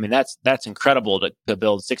way. I mean, that's incredible to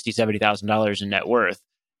build $60,000, $70,000 in net worth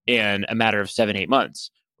in a matter of 7-8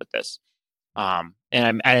 months with this.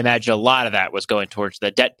 And I imagine a lot of that was going towards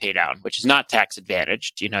the debt pay down, which is not tax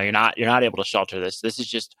advantaged. You're not able to shelter this. This is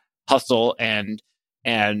just hustle and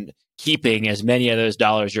keeping as many of those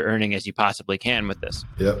dollars you're earning as you possibly can with this.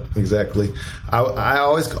 Yep, exactly. I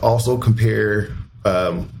always also compare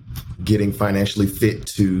getting financially fit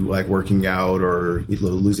to like working out or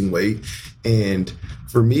losing weight. And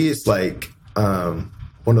for me, it's like one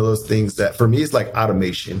of those things that for me, it's like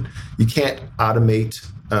automation. You can't automate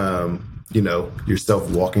yourself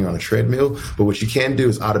walking on a treadmill. But what you can do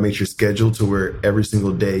is automate your schedule to where every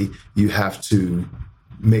single day you have to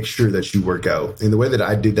make sure that you work out. And the way that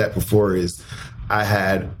I did that before is I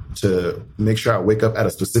had to make sure I wake up at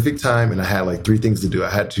a specific time, and I had like 3 things to do. I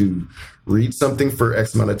had to read something for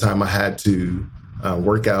X amount of time. I had to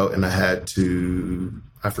work out, and I had to,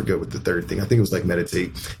 I forget what the third thing, I think it was like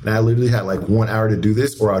meditate. And I literally had like 1 hour to do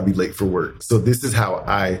this or I'd be late for work. So this is how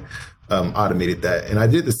I automated that. And I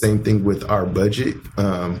did the same thing with our budget.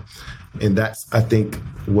 And that's, I think,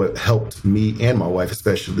 what helped me and my wife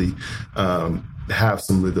especially have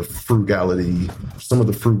some of the frugality, some of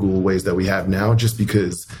the frugal ways that we have now, just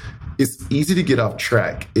because it's easy to get off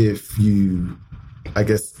track if you, I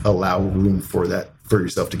guess, allow room for that, for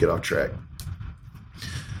yourself to get off track.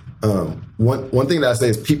 One thing that I say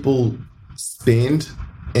is people spend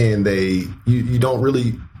and you don't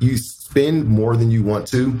really, you spend more than you want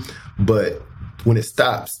to, but when it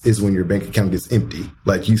stops is when your bank account gets empty.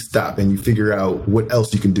 Like you stop and you figure out what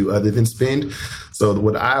else you can do other than spend. So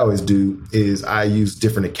what I always do is I use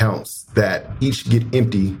different accounts that each get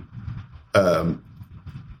empty,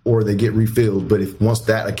 or they get refilled. But if once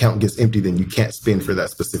that account gets empty, then you can't spend for that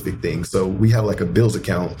specific thing. So we have like a bills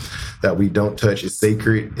account that we don't touch. It's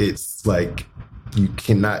sacred. It's like you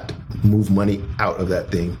cannot move money out of that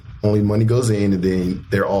thing. Only money goes in, and then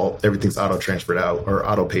everything's auto transferred out or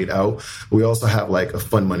auto paid out. We also have like a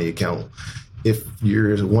fun money account. If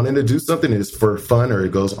you're wanting to do something and it's for fun or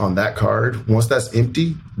it goes on that card, once that's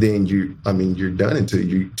empty, then you're done until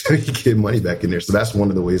you get money back in there. So that's one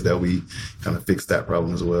of the ways that we kind of fix that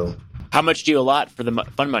problem as well. How much do you allot for the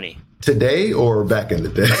fun money? Today or back in the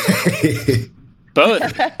day?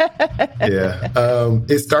 Both. Yeah.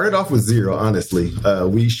 It started off with 0, honestly.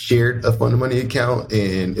 We shared a fund money account,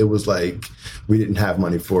 and it was like we didn't have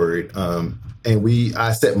money for it. And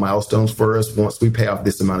I set milestones for us. Once we pay off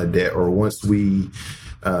this amount of debt, or once we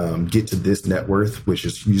get to this net worth, which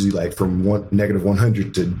is usually like from negative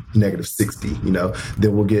 100 to negative 60,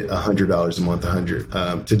 then we'll get $100 a month,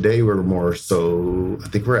 100. Today we're more so, I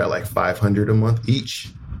think we're at like 500 a month each.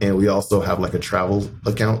 And we also have like a travel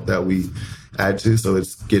account that we add to. So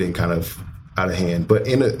it's getting kind of out of hand, but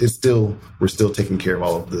we're still taking care of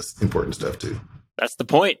all of this important stuff too. That's the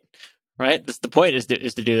point, right? That's the point is to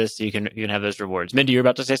do this so you can have those rewards. Mindy, you're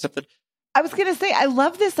about to say something? I was going to say, I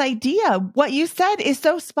love this idea. What you said is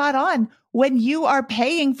so spot on. When you are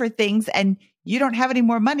paying for things and you don't have any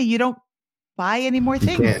more money, you don't buy any more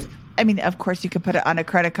things. I mean, of course, you could put it on a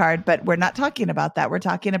credit card, but we're not talking about that. We're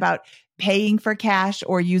talking about paying for cash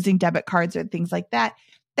or using debit cards or things like that.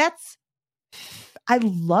 I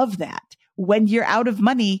love that. When you're out of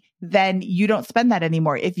money, then you don't spend that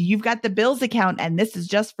anymore. If you've got the bills account and this is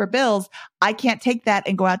just for bills, I can't take that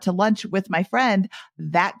and go out to lunch with my friend.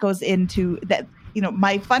 That goes into that,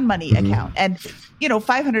 my fun money account. And,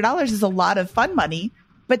 $500 is a lot of fun money,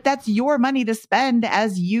 but that's your money to spend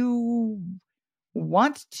as you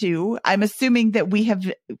want to. I'm assuming that we have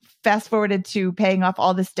fast forwarded to paying off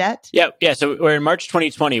all this debt. Yeah. So we're in March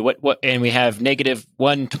 2020. And we have negative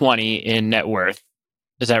 120 in net worth.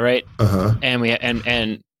 Is that right? Uh-huh.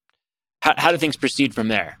 And how do things proceed from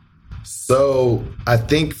there? So I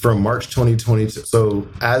think from March 2020, so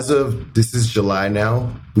as of, this is July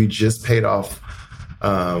now, we just paid off,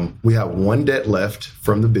 we have one debt left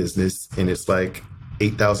from the business, and it's like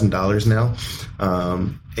 $8,000 now.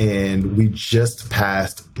 And we just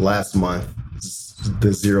passed last month the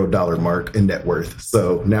 $0 mark in net worth.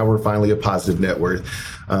 So now we're finally a positive net worth.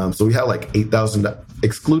 So we have like $8,000,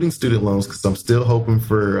 excluding student loans, because I'm still hoping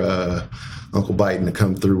for Uncle Biden to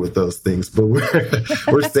come through with those things. But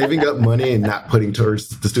we're saving up money and not putting towards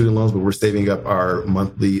the student loans, but we're saving up our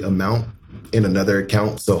monthly amount in another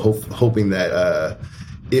account. So hoping that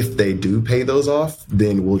if they do pay those off,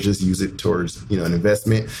 then we'll just use it towards, an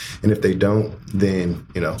investment. And if they don't, then,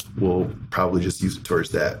 we'll probably just use it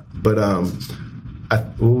towards that. But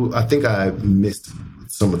I think I missed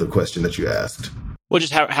some of the question that you asked. Well,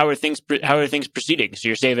 just how are things proceeding? So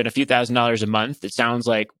you're saving a few $1,000s a month. It sounds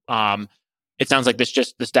like this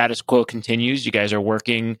just the status quo continues. You guys are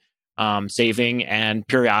working, saving, and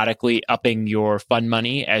periodically upping your fund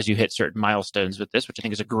money as you hit certain milestones with this, which I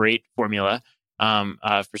think is a great formula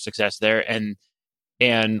for success there.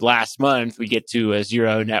 And last month we get to a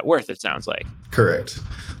 0 net worth. It sounds like correct.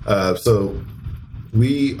 So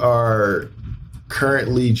we are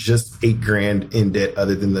currently just $8,000 in debt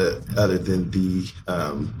other than the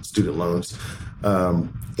student loans.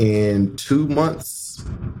 In 2 months,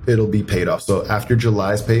 it'll be paid off. So after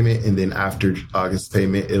July's payment and then after August's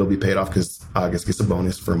payment, it'll be paid off because August gets a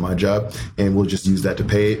bonus for my job, and we'll just use that to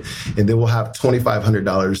pay it. And then we'll have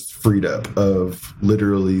 $2,500 freed up of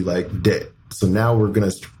literally like debt. So now we're going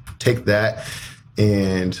to take that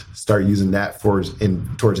and start using that towards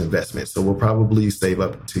investment. So we'll probably save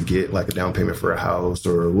up to get like a down payment for a house,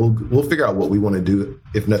 or we'll figure out what we want to do.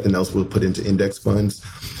 If nothing else, we'll put into index funds.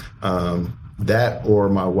 That, or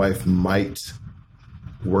my wife might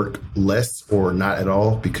work less or not at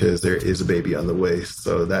all because there is a baby on the way.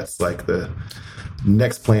 So that's like the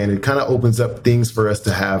next plan. It kind of opens up things for us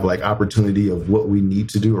to have like opportunity of what we need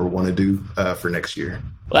to do or want to do for next year.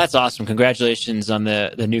 Well, that's awesome. Congratulations on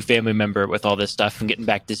the new family member with all this stuff and getting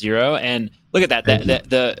back to zero. And look at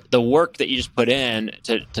that. The work that you just put in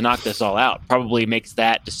to knock this all out probably makes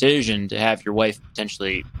that decision to have your wife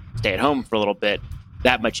potentially stay at home for a little bit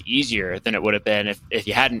that much easier than it would have been if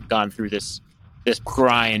you hadn't gone through this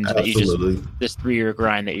grind this 3-year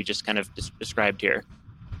grind that you just kind of described here.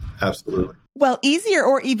 Absolutely. Well, easier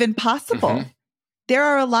or even possible. Mm-hmm. There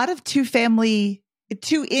are a lot of two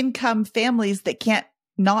income families that can't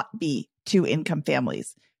not be 2 income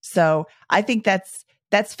families. So I think that's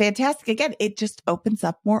fantastic. Again, it just opens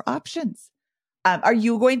up more options. Are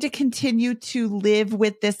you going to continue to live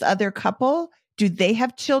with this other couple? Do they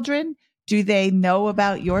have children? Do they know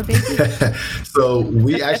about your baby? So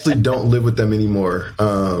we actually don't live with them anymore.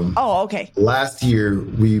 Okay. Last year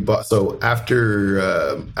we bought, so after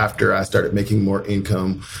I started making more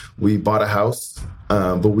income, we bought a house,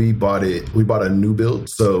 but we bought a new build.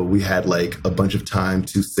 So we had like a bunch of time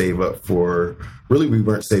to save up for, really we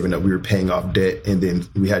weren't saving up, we were paying off debt, and then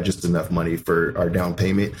we had just enough money for our down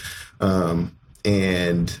payment.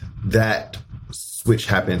 And that switch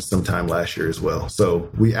happened sometime last year as well. So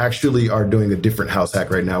we actually are doing a different house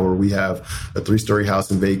hack right now where we have a 3-story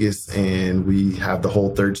house in Vegas, and we have the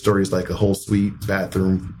whole 3rd story is like a whole suite,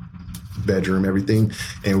 bathroom, bedroom, everything.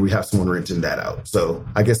 And we have someone renting that out. So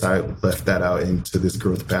I guess I left that out into this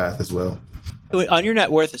growth path as well. On your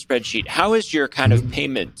net worth spreadsheet, how is your kind of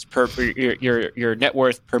payments per your net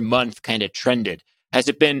worth per month kind of trended? Has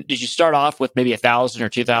it been, did you start off with maybe 1,000 or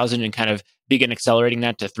 2,000 and kind of begin accelerating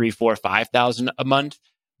that to 3,000, 4,000, 5,000 a month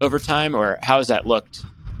over time, or how has that looked?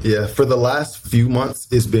 Yeah, for the last few months,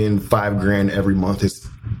 it's been $5,000 every month.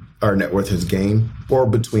 Our net worth has gained, or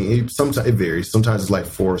between. Sometimes it varies. Sometimes it's like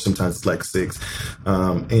 4, sometimes it's like 6,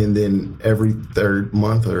 and then every 3rd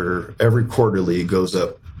month or every quarterly it goes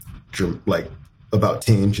up like about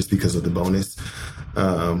 10, just because of the bonus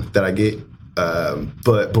that I get.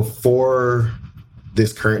 But before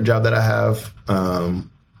this current job that I have,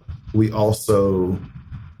 we also,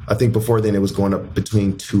 I think before then it was going up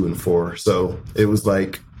between 2 and 4. So it was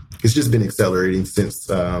like, it's just been accelerating since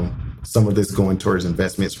some of this going towards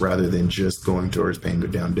investments rather than just going towards paying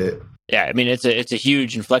down debt. Yeah, I mean, it's a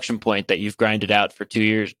huge inflection point that you've grinded out for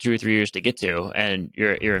 2 or 3 years to get to, and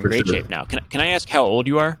you're in great shape now. Can I ask how old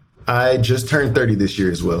you are? I just turned 30 this year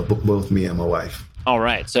as well, both me and my wife. All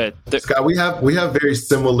right, so Scott, we have very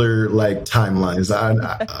similar like timelines.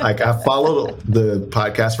 I followed the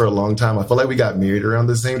podcast for a long time. I feel like we got married around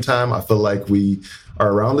the same time. I feel like we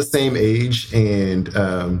are around the same age, and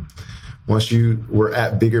once you were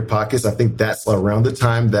at Bigger Pockets, I think that's around the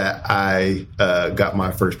time that I got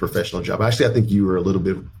my first professional job. Actually, I think you were a little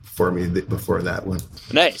bit for me before that one.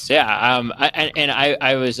 Nice, yeah.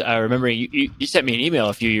 I was remembering you sent me an email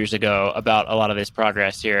a few years ago about a lot of this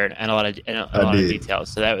progress here and a lot of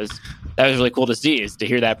details. So that was really cool to see, is to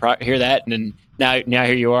hear that and then now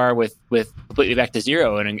here you are with completely back to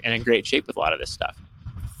zero and in great shape with a lot of this stuff.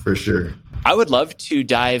 For sure. I would love to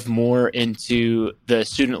dive more into the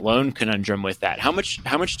student loan conundrum with that. How much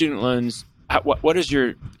student loans? What is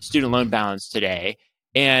your student loan balance today?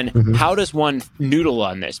 And how does one noodle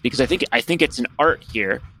on this? Because I think it's an art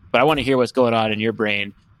here, but I want to hear what's going on in your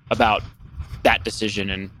brain about that decision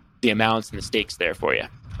and the amounts and the stakes there for you.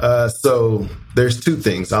 So there's 2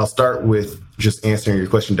 things. I'll start with just answering your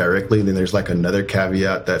question directly, and then there's like another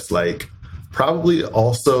caveat that's like probably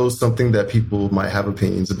also something that people might have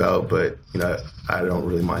opinions about, but I don't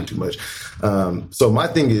really mind too much. So my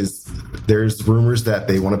thing is, there's rumors that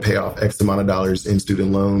they want to pay off X amount of dollars in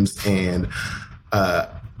student loans, and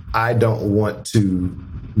I don't want to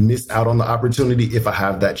miss out on the opportunity if I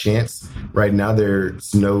have that chance. Right now,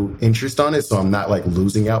 there's no interest on it, so I'm not like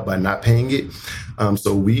losing out by not paying it.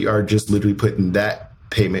 So we are just literally putting that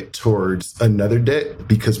payment towards another debt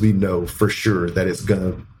because we know for sure that it's going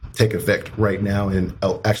to take effect right now and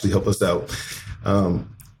actually help us out.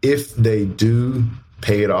 if they do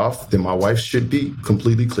pay it off, then my wife should be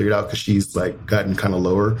completely cleared out because she's like gotten kind of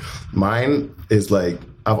lower. Mine is like,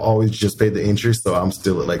 I've always just paid the interest, so I'm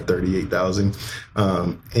still at like 38,000,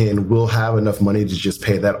 and we'll have enough money to just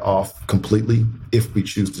pay that off completely if we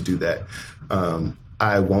choose to do that.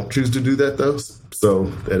 I won't choose to do that though, so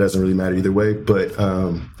that doesn't really matter either way. But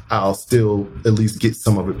I'll still at least get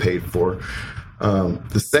some of it paid for.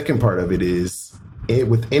 The second part of it is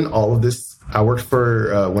within all of this. I worked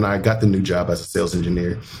for when I got the new job as a sales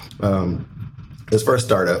engineer. It was for a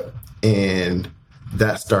startup, and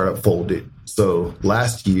that startup folded. So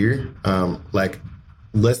last year, like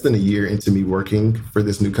less than a year into me working for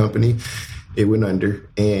this new company, it went under.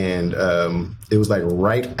 And it was like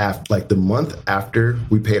right after, like the month after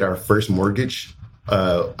we paid our first mortgage,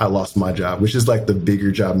 I lost my job, which is like the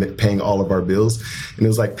bigger job, paying all of our bills. And it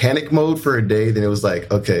was like panic mode for a day. Then it was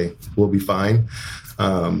like, okay, we'll be fine.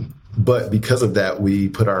 But because of that, we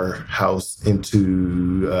put our house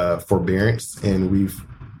into forbearance, and we've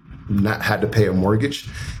not had to pay a mortgage.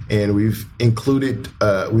 And we've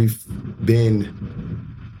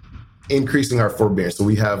been increasing our forbearance. So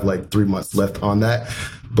we have like 3 months left on that.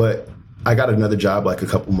 But I got another job like a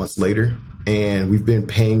couple months later, and we've been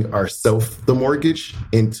paying ourselves the mortgage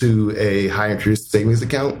into a high interest savings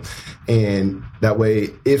account. And that way,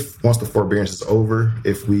 once the forbearance is over,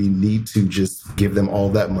 if we need to just give them all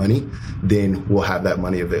that money, then we'll have that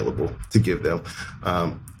money available to give them.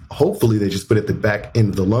 Hopefully they just put it at the back end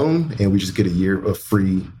of the loan and we just get a year of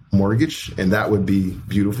free mortgage, and that would be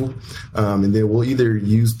beautiful. And then we'll either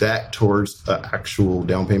use that towards an actual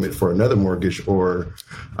down payment for another mortgage, or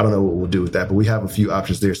I don't know what we'll do with that, but we have a few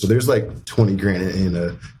options there. So there's like 20 grand in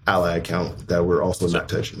an Ally account that we're also not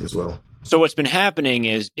touching as well. So what's been happening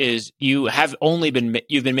is you've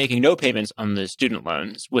been making no payments on the student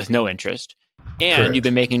loans with no interest, and Correct. You've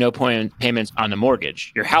been making no payments on the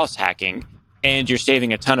mortgage. You're house hacking, and you're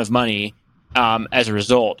saving a ton of money as a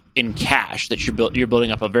result in cash. That you're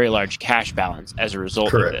building up a very large cash balance as a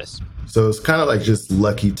result Correct. of this. So it's kind of like just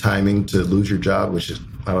lucky timing to lose your job, which is,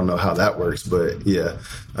 I don't know how that works, but yeah.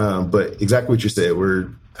 But exactly what you said, we're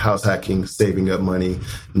house hacking, saving up money,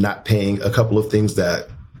 not paying a couple of things that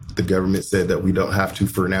the government said that we don't have to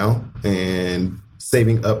for now, and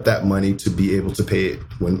saving up that money to be able to pay it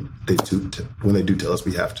when they do tell us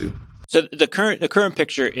we have to. So the current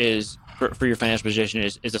picture is for your financial position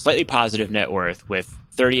is a slightly positive net worth with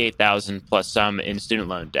 38,000 plus some in student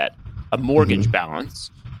loan debt, a mortgage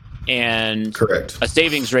balance, and Correct. a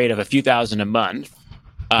savings rate of a few thousand a month,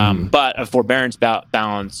 but a forbearance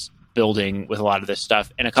balance building with a lot of this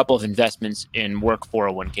stuff, and a couple of investments in work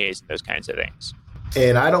 401ks and those kinds of things.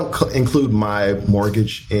 And I don't include my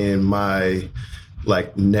mortgage in my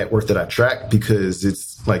like net worth that I track, because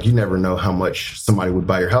it's like you never know how much somebody would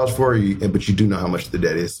buy your house for you, but you do know how much the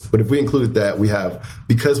debt is. But if we include that,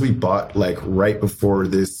 because we bought like right before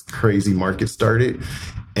this crazy market started,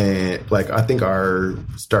 and like I think our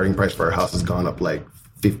starting price for our house has gone up like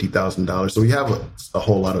 $50,000. So we have a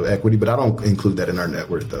whole lot of equity, but I don't include that in our net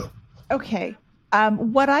worth though. Okay.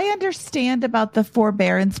 What I understand about the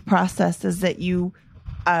forbearance process is that you,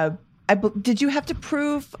 did you have to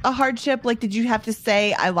prove a hardship? Like, did you have to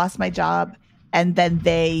say, I lost my job, and then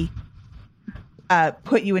they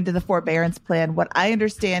put you into the forbearance plan? What I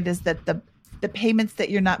understand is that the payments that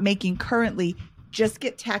you're not making currently just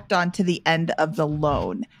get tacked on to the end of the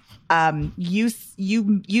loan. You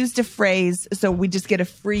used a phrase, so we just get a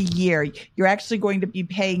free year. You're actually going to be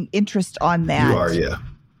paying interest on that. You are, yeah.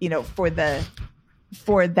 You know, for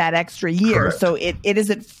that extra year. Correct. So it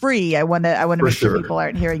isn't free. I want to make sure sure. people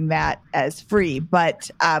aren't hearing that as free, but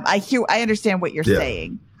I understand what you're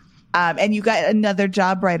saying. And you got another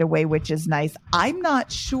job right away, which is nice. I'm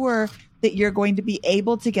not sure that you're going to be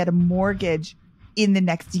able to get a mortgage in the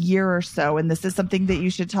next year or so. And this is something that you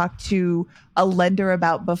should talk to a lender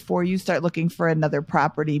about before you start looking for another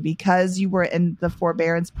property, because you were in the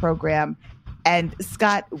forbearance program. And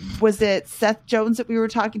Scott, was it Seth Jones that we were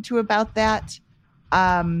talking to about that?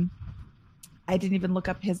 I didn't even look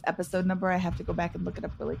up his episode number. I have to go back and look it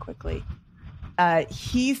up really quickly.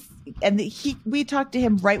 We talked to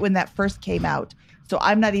him right when that first came out. So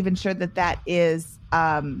I'm not even sure that is,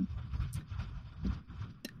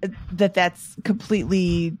 that's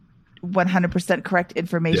completely 100% correct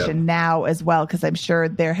information now as well. Cause I'm sure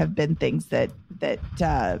there have been things that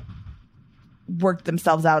worked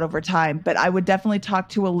themselves out over time, but I would definitely talk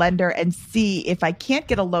to a lender and see if I can't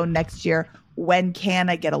get a loan next year, when can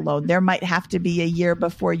I get a loan? There might have to be a year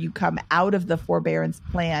before you come out of the forbearance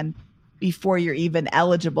plan before you're even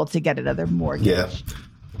eligible to get another mortgage. Yeah.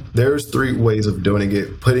 There's three ways of doing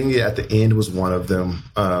it. Putting it at the end was one of them.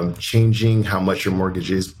 Changing how much your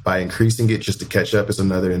mortgage is by increasing it just to catch up is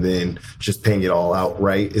another. And then just paying it all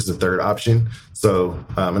outright is the third option. So,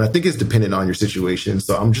 and I think it's dependent on your situation.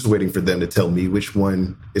 So I'm just waiting for them to tell me which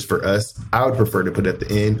one is for us. I would prefer to put it at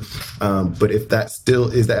the end. But if that still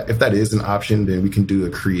is if that is an option, then we can do a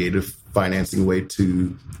creative financing way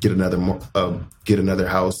to get another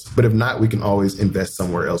house. But if not, we can always invest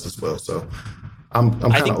somewhere else as well. So I'm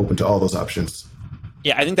kind of open to all those options.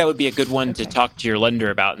 Yeah, I think that would be a good one to talk to your lender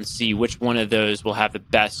about and see which one of those will have the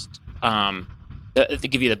best, to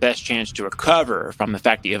give you the best chance to recover from the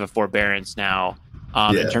fact that you have a forbearance now,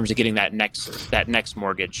 in terms of getting that next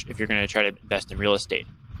mortgage if you're going to try to invest in real estate,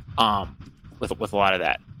 with a lot of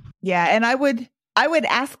that. Yeah, and I would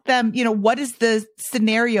ask them, what is the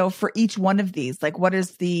scenario for each one of these? Like, what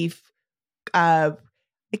is the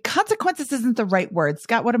consequences? Isn't the right word,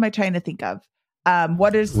 Scott? What am I trying to think of?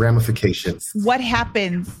 What is ramifications? What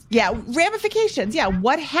happens? Yeah, ramifications. Yeah,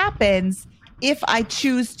 what happens if I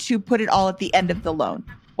choose to put it all at the end of the loan?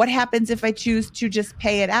 What happens if I choose to just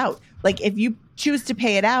pay it out? Like, if you choose to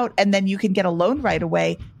pay it out and then you can get a loan right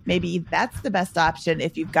away, maybe that's the best option.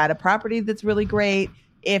 If you've got a property that's really great.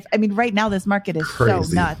 Right now this market is crazy.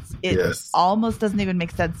 So nuts. It almost doesn't even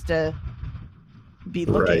make sense to be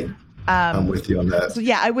looking. Right. I'm with you on that. So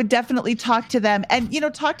yeah, I would definitely talk to them and,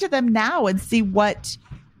 talk to them now and see what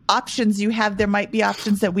options you have. There might be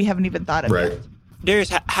options that we haven't even thought of yet.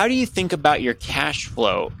 Darius, how do you think about your cash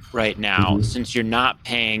flow right now, since you're not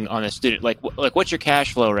paying on a student? Like what's your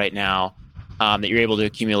cash flow right now that you're able to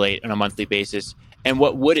accumulate on a monthly basis? And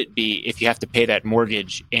what would it be if you have to pay that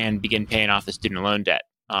mortgage and begin paying off the student loan debt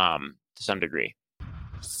to some degree?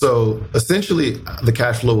 So essentially, the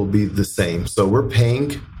cash flow will be the same. So we're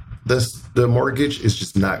paying the mortgage is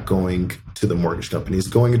just not going to the mortgage company. It's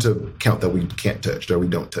going into an account that we can't touch or we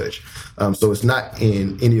don't touch. So it's not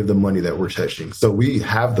in any of the money that we're touching. So we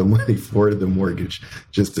have the money for the mortgage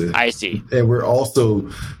I see. And we're also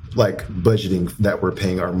like budgeting that we're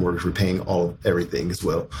paying our mortgage. We're paying everything as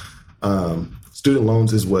well. Student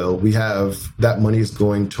loans as well. We have that money is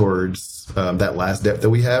going towards that last debt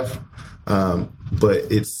that we have. But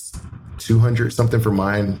it's 200 something for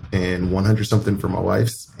mine and 100 something for my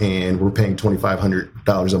wife's, and we're paying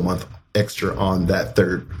 $2,500 a month extra on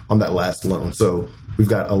that last loan. So we've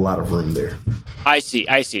got a lot of room there. I see.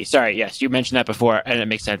 Sorry. Yes, you mentioned that before, and it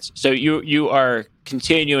makes sense. So you are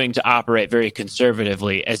continuing to operate very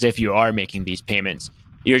conservatively, as if you are making these payments.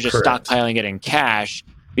 You're just Correct. Stockpiling it in cash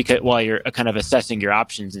while you're kind of assessing your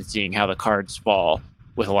options and seeing how the cards fall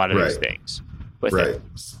with a lot of these things. Right.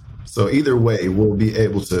 So either way, we'll be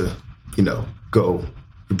able to go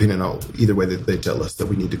depending on either way that they tell us that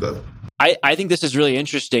we need to go. I think this is really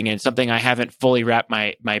interesting and something I haven't fully wrapped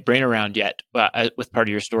my brain around yet with part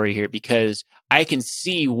of your story here, because I can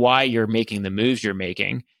see why you're making the moves you're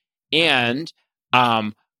making. And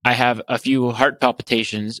I have a few heart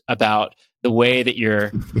palpitations about the way that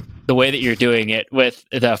you're doing it with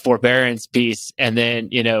the forbearance piece, and then,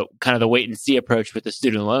 kind of the wait and see approach with the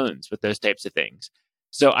student loans, with those types of things.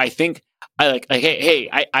 So I think I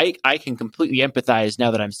can completely empathize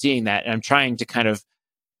now that I'm seeing that, and I'm trying to kind of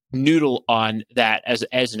noodle on that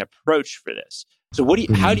as an approach for this. So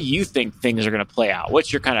how do you think things are going to play out?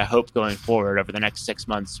 What's your kind of hope going forward over the next 6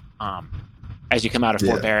 months as you come out of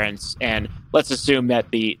forbearance? And let's assume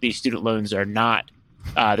that the student loans are not,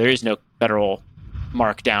 there is no federal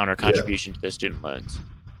markdown or contribution to the student loans.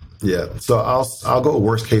 Yeah. So I'll go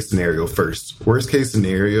worst case scenario first. Worst case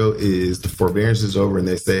scenario is the forbearance is over and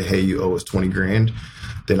they say, hey, you owe us 20 grand.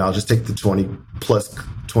 Then I'll just take the 20 plus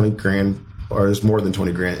 20 grand, or there's more than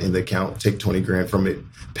 20 grand in the account, take 20 grand from it,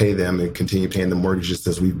 pay them, and continue paying the mortgages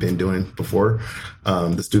as we've been doing before.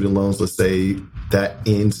 The student loans, let's say that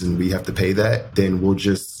ends and we have to pay that, then we'll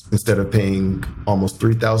just, instead of paying almost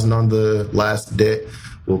 $3,000 on the last debt,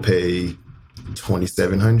 we'll pay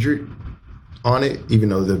 $2,700 on it. Even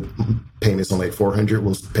though the payment's only $400,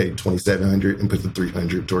 we'll pay $2,700 and put the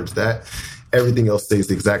 $300 towards that. Everything else stays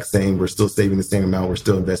the exact same. We're still saving the same amount. We're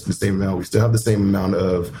still investing the same amount. We still have the same amount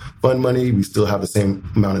of fund money. We still have the same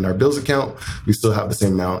amount in our bills account. We still have the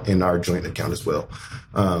same amount in our joint account as well.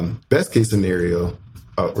 Best case scenario,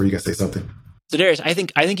 were you gonna say something? So Darius, I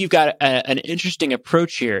think you've got an interesting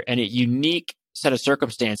approach here and a unique set of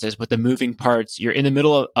circumstances with the moving parts. You're in the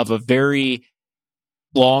middle of a very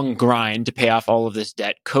long grind to pay off all of this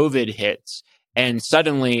debt. COVID hits, and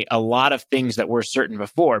suddenly a lot of things that were certain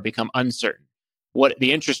before become uncertain. What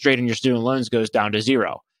the interest rate on your student loans goes down to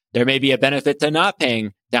zero. There may be a benefit to not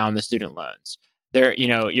paying down the student loans. There,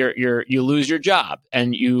 you lose your job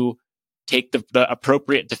and you take the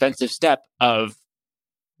appropriate defensive step of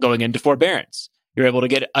going into forbearance. You're able to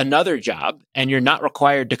get another job, and you're not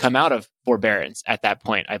required to come out of forbearance at that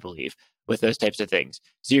point, I believe, with those types of things.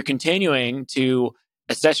 So you're continuing to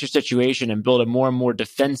assess your situation and build a more and more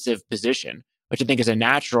defensive position, which I think is a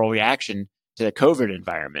natural reaction to the COVID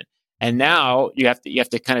environment. And now you have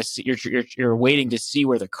to kind of see, you're waiting to see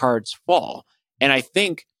where the cards fall. And I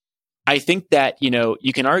think that,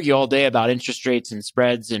 you can argue all day about interest rates and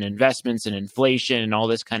spreads and investments and inflation and all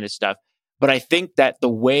this kind of stuff. But I think that the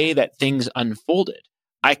way that things unfolded,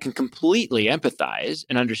 I can completely empathize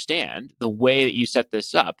and understand the way that you set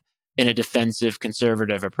this up in a defensive,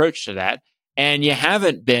 conservative approach to that. And you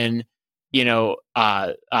haven't been, you've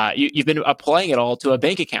been applying it all to a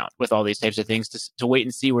bank account with all these types of things to wait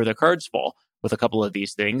and see where the cards fall with a couple of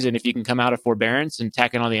these things. And if you can come out of forbearance and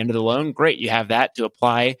tack it on the end of the loan, great. You have that to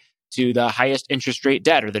apply to the highest interest rate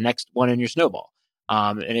debt or the next one in your snowball.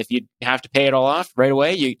 And if you have to pay it all off right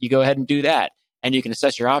away, you go ahead and do that, and you can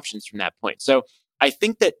assess your options from that point. So I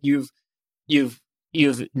think that you've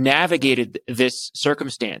navigated this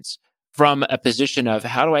circumstance from a position of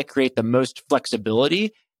how do I create the most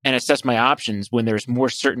flexibility and assess my options when there's more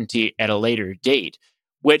certainty at a later date,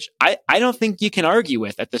 which I don't think you can argue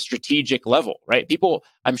with at the strategic level, right?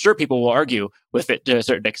 I'm sure people will argue with it to a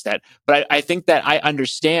certain extent, but I think that I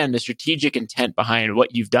understand the strategic intent behind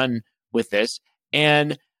what you've done with this.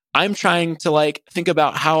 And I'm trying to think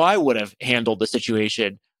about how I would have handled the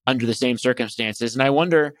situation under the same circumstances. And I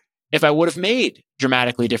wonder if I would have made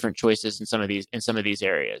dramatically different choices in some of these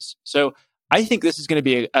areas. So I think this is going to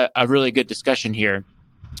be a really good discussion here.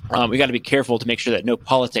 We got to be careful to make sure that no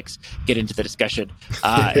politics get into the discussion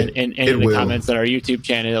in the comments on our YouTube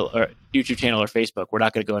channel or Facebook. We're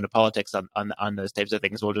not going to go into politics on those types of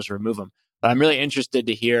things. We'll just remove them. But I'm really interested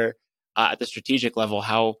to hear at the strategic level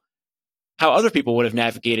how other people would have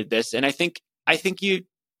navigated this. And I think I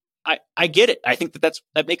get it. I think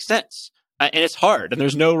that makes sense. And it's hard, and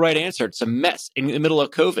there's no right answer. It's a mess in the middle of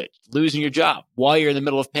COVID, losing your job while you're in the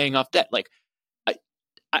middle of paying off debt.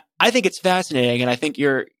 I think it's fascinating, and I think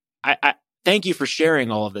I thank you for sharing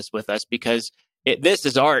all of this with us, because this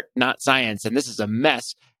is art, not science, and this is a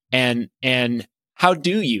mess. And how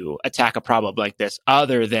do you attack a problem like this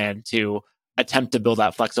other than to attempt to build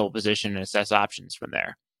that flexible position and assess options from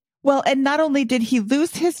there? Well, and not only did he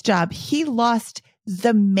lose his job, he lost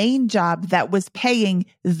the main job that was paying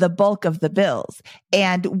the bulk of the bills.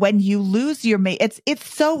 And when you lose your main, it's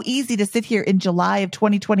so easy to sit here in July of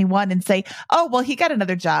 2021 and say, oh, well, he got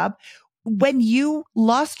another job. When you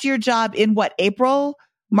lost your job in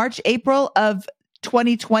March, April of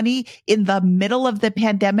 2020, in the middle of the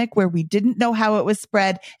pandemic, where we didn't know how it was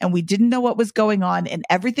spread and we didn't know what was going on and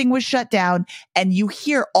everything was shut down, and you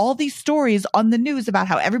hear all these stories on the news about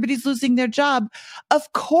how everybody's losing their job,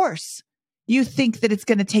 of course you think that it's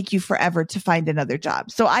going to take you forever to find another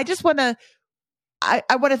job. So I just want to, I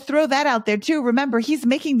want to throw that out there too. Remember, he's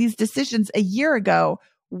making these decisions a year ago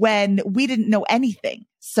when we didn't know anything.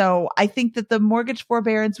 So I think that the mortgage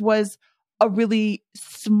forbearance was a really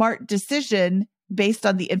smart decision based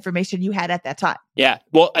on the information you had at that time. Yeah.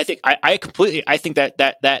 Well, I think I think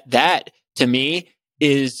that to me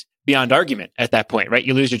is beyond argument at that point, right?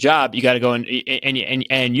 You lose your job, you got to go and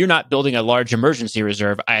you're not building a large emergency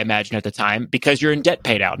reserve, I imagine, at the time, because you're in debt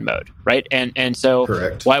pay down mode, right? And so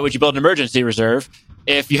Correct. Why would you build an emergency reserve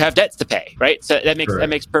if you have debts to pay, right? So that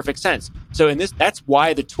makes perfect sense. So that's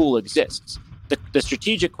why the tool exists. The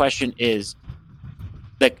strategic question is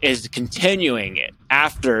continuing it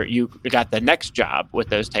after you got the next job with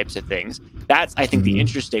those types of things. That's, I think, the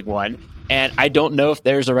interesting one. And I don't know if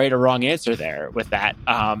there's a right or wrong answer there with that.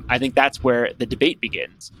 I think that's where the debate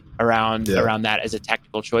begins around that as a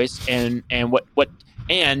tactical choice, and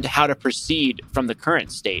how to proceed from the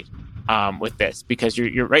current state with this, because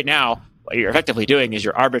you're right now, what you're effectively doing is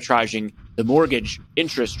you're arbitraging the mortgage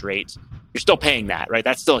interest rate. You're still paying that, right?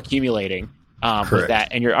 That's still accumulating with that,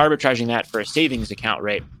 and you're arbitraging that for a savings account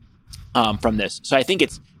rate from this. So I think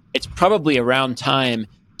it's probably around time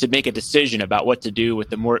to make a decision about what to do with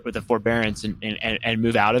the forbearance and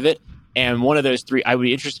move out of it. And one of those three, I would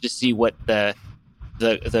be interested to see what the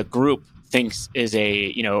group thinks is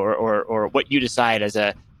or what you decide as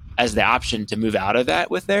the option to move out of that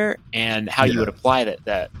with there, and how you would apply the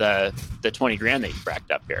 $20,000 that you racked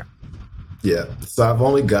up here. Yeah. So I've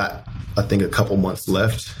only got, I think, a couple months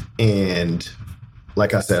left. And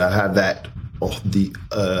like I said, I have that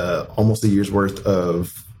almost a year's worth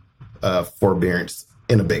of forbearance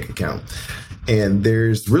in a bank account. And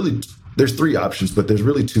there's three options, but there's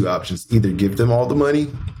really two options. Either give them all the money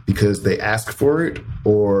because they ask for it,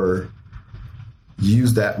 or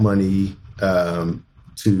use that money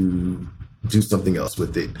to do something else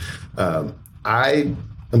with it. I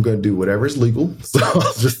I'm going to do whatever is legal. So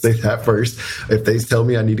I'll just say that first. If they tell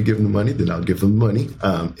me I need to give them the money, then I'll give them the money.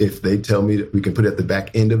 If they tell me that we can put it at the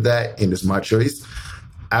back end of that and it's my choice,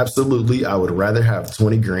 absolutely. I would rather have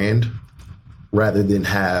 20 grand rather than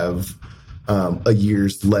have a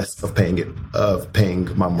year's less of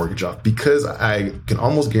paying my mortgage off, because I can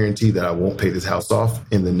almost guarantee that I won't pay this house off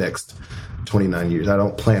in the next 29 years. I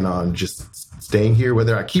don't plan on just staying here,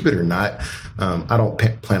 whether I keep it or not. I don't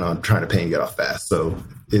plan on trying to pay it off fast. So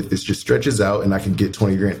if this just stretches out and I can get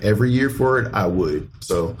 20 grand every year for it, I would.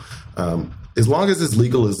 So as long as it's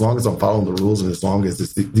legal, as long as I'm following the rules, and as long as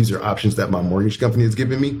these are options that my mortgage company has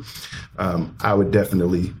given me, I would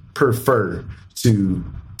definitely prefer to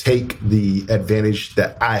take the advantage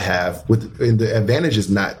that I have and the advantage is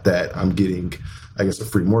not that I'm getting, I guess, a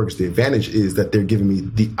free mortgage. The advantage is that they're giving me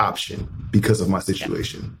the option because of my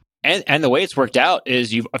situation. And the way it's worked out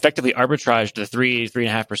is you've effectively arbitraged the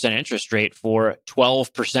 3.5% interest rate for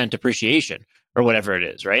 12% appreciation or whatever it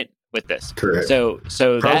is, right? With this. Correct. So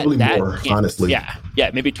probably that more, honestly.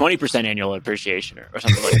 Yeah, maybe 20% annual appreciation or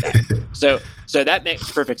something like that. So that makes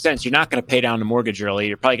perfect sense. You're not going to pay down the mortgage early.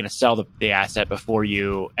 You're probably going to sell the asset before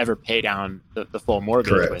you ever pay down the full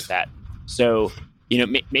mortgage. Correct. With that. So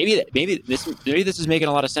maybe this is making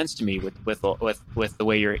a lot of sense to me with the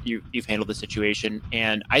way you've handled the situation,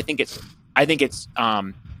 and I think it's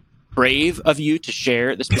brave of you to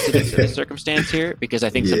share the specifics of the circumstance here, because I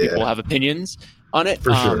think some people have opinions on it.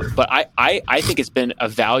 For sure. But I think it's been a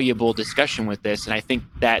valuable discussion with this, and I think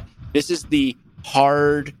that this is the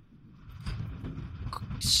hard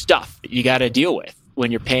stuff that you got to deal with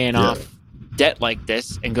when you're paying off debt like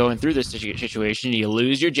this and going through this situation. You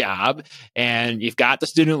lose your job and you've got the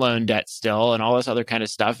student loan debt still and all this other kind of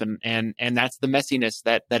stuff, and that's the messiness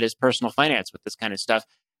that is personal finance with this kind of stuff.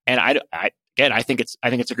 And I think it's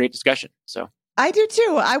a great discussion. So I do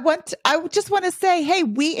too. I just want to say, hey,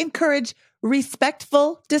 we encourage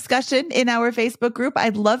respectful discussion in our Facebook group.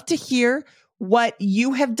 I'd love to hear what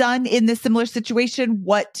you have done in this similar situation,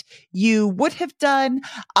 what you would have done.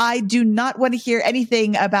 I do not want to hear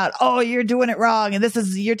anything about, oh, you're doing it wrong and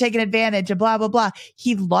you're taking advantage and blah, blah, blah.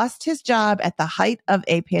 He lost his job at the height of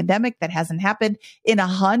a pandemic that hasn't happened in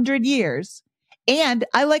 100 years. And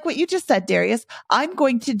I like what you just said, Darius. I'm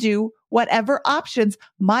going to do whatever options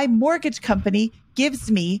my mortgage company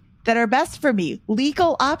gives me that are best for me.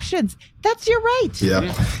 Legal options. That's your right.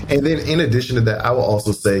 Yeah. And then in addition to that, I will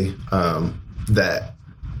also say that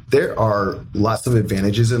there are lots of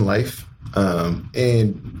advantages in life,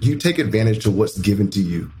 and you take advantage of what's given to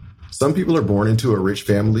you. Some people are born into a rich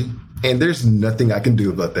family, and there's nothing I can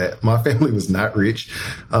do about that. My family was not rich.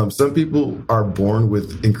 Some people are born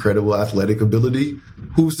with incredible athletic ability.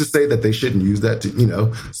 Who's to say that they shouldn't use that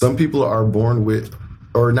to, some people are born with,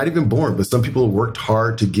 or not even born, but some people worked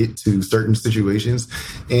hard to get to certain situations,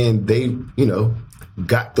 and they,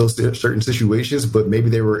 got those certain situations, but maybe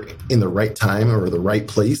they were in the right time or the right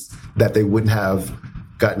place that they wouldn't have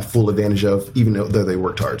gotten full advantage of, even though they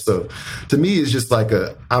worked hard. So to me, it's just like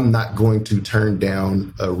I'm not going to turn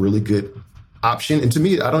down a really good option. And to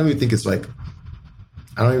me, I don't even think it's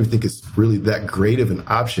really that great of an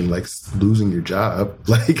option, like losing your job.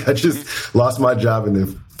 Like I just lost my job and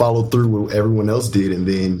then followed through what everyone else did. And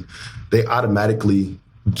then they automatically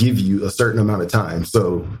give you a certain amount of time.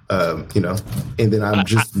 So, and then I'm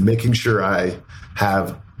just making sure I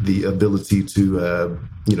have the ability to,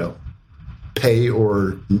 pay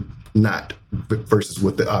or not versus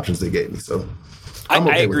what the options they gave me. So I'm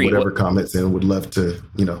okay with whatever comments and would love to,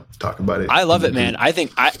 talk about it. I love it, man. I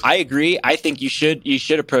think I agree. I think you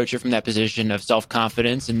should approach it from that position of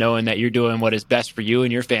self-confidence and knowing that you're doing what is best for you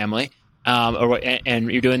and your family.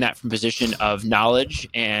 And you're doing that from a position of knowledge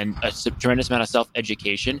and a tremendous amount of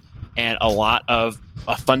self-education and a lot of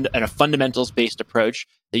a fundamentals-based approach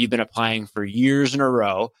that you've been applying for years in a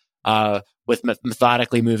row, with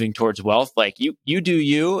methodically moving towards wealth. Like you do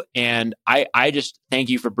you, and I just thank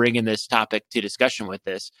you for bringing this topic to discussion with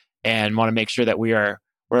this, and want to make sure that we're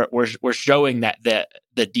showing that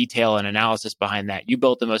the detail and analysis behind that. You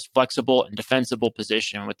built the most flexible and defensible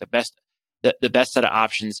position with the best set of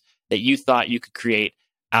options that you thought you could create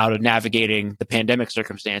out of navigating the pandemic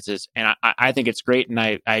circumstances. And I think it's great. And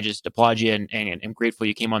I just applaud you and am grateful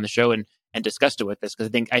you came on the show and discussed it with us,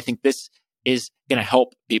 because I think this is going to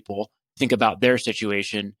help people think about their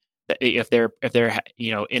situation, that if they're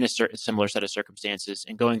in a certain similar set of circumstances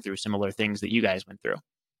and going through similar things that you guys went through.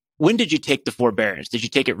 When did you take the forbearance? Did you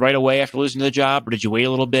take it right away after losing the job, or did you wait a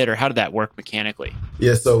little bit, or how did that work mechanically?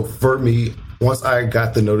 Yeah, so for me, once I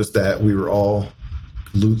got the notice that we were all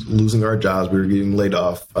losing our jobs, we were getting laid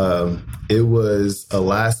off, it was a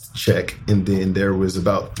last check, and then there was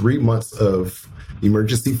about 3 months of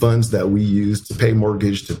emergency funds that we use to pay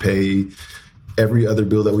mortgage, to pay every other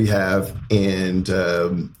bill that we have. And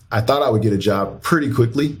I thought I would get a job pretty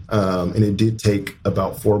quickly. And it did take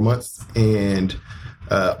about 4 months. And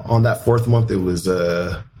on that fourth month, it was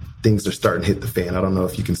things are starting to hit the fan. I don't know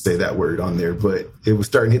if you can say that word on there, but it was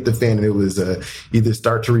starting to hit the fan, and it was either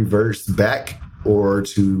start to reverse back or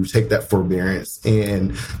to take that forbearance.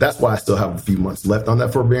 And that's why I still have a few months left on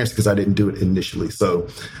that forbearance, because I didn't do it initially. So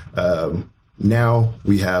now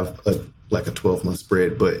we have a 12-month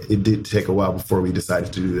spread, but it did take a while before we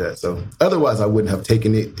decided to do that. So otherwise I wouldn't have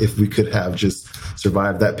taken it if we could have just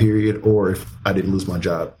survived that period, or if I didn't lose my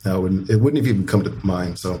job. It wouldn't have even come to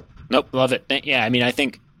mind. So nope, love it. Yeah, I mean, I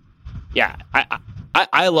think, yeah,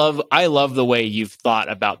 I love the way you've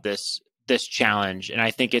thought about this challenge, and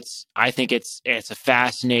I think it's a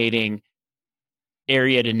fascinating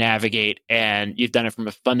area to navigate, and you've done it from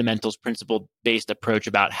a fundamentals, principle based approach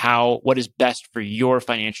about what is best for your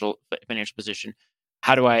financial position.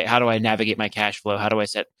 How do I navigate my cash flow? How do I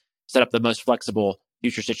set up the most flexible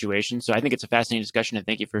future situation? So I think it's a fascinating discussion, and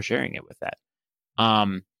thank you for sharing it with that.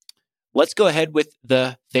 Let's go ahead with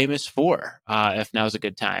the famous four, if now's a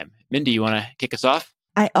good time. Mindy, you want to kick us off?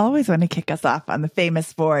 I always want to kick us off on the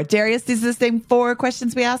famous four. Darius, these are the same four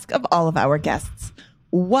questions we ask of all of our guests.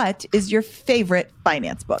 What is your favorite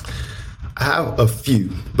finance book? I have a few,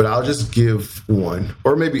 but I'll just give one.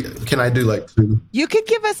 Or maybe, can I do like two? You could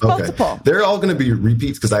give us multiple. They're all going to be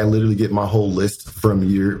repeats, because I literally get my whole list from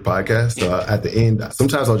your podcast. So at the end,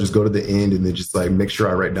 sometimes I'll just go to the end and then just like make sure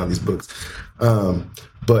I write down these books.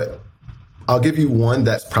 But I'll give you one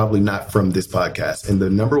that's probably not from this podcast. And the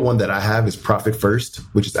number one that I have is Profit First,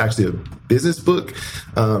 which is actually a business book.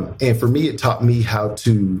 And for me, it taught me how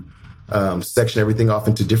to section everything off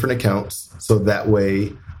into different accounts. So that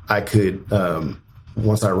way I could,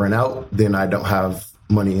 once I run out, then I don't have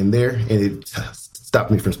money in there, and it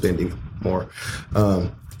stopped me from spending more.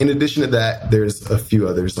 In addition to that, there's a few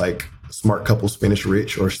others like Smart Couples Finish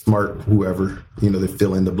Rich, or Smart whoever, they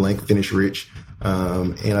fill in the blank, Finish Rich.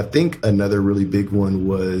 And I think another really big one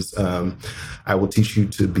was I Will Teach You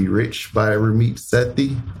to Be Rich by Ramit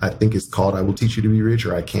Sethi. I think it's called I Will Teach You to Be Rich,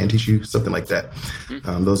 or I Can Teach You, something like that.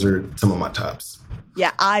 Those are some of my tops.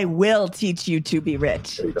 Yeah, I will teach you to be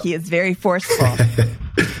rich. He is very forceful.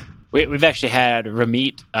 We've actually had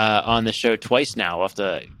Ramit on the show twice now. We'll have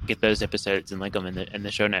to get those episodes and link them in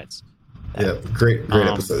the show notes. Yeah, great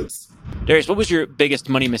episodes. Darius, what was your biggest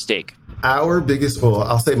money mistake? Our biggest,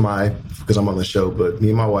 I'll say because I'm on the show, but me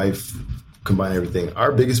and my wife combine everything.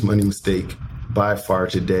 Our biggest money mistake by far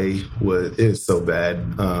today is so bad.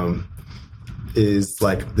 Is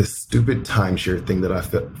like this stupid timeshare thing that I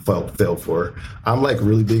fell for. I'm like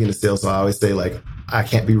really big into sales, so I always say like I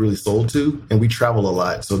can't be really sold to, and we travel a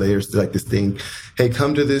lot. So there's like this thing, hey,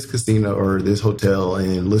 come to this casino or this hotel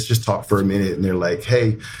and let's just talk for a minute. And they're like,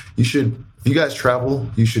 hey, if you guys travel,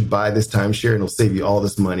 you should buy this timeshare and it'll save you all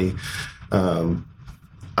this money.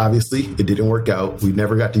 Obviously, it didn't work out. We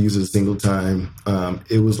never got to use it a single time.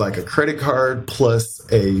 It was like a credit card plus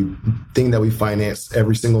a thing that we financed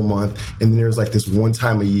every single month. And then there was like this one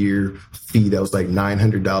time a year fee that was like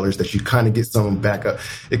 $900 that you kind of get someone back up.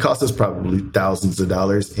 It cost us probably thousands of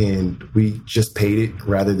dollars, and we just paid it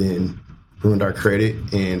rather than ruined our credit.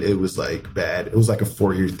 And it was like bad. It was like a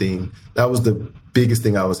 4-year thing. That was the biggest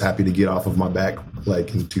thing I was happy to get off of my back,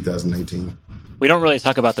 like in 2019. We don't really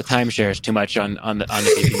talk about the timeshares too much on the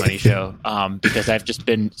BP Money show, because I've just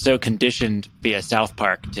been so conditioned via South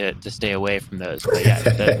Park to stay away from those. But yeah,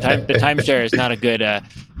 the timeshare is not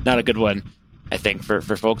a good one, I think, for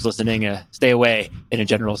folks listening. Stay away in a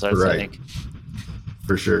general sense, right. I think.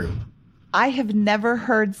 For sure. I have never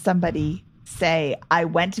heard somebody say, I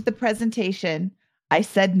went to the presentation, I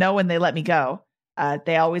said no, and they let me go.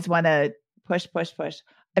 They always want to push.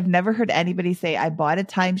 I've never heard anybody say, I bought a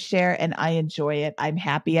timeshare and I enjoy it. I'm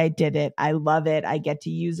happy I did it. I love it. I get to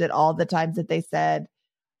use it all the times that they said.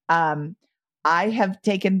 I have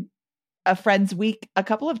taken a friend's week a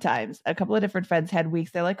couple of times. A couple of different friends had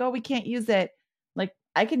weeks. They're like, oh, we can't use it. Like,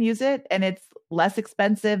 I can use it, and it's less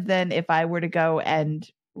expensive than if I were to go and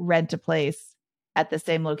rent a place at the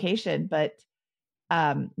same location. But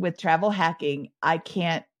with travel hacking, I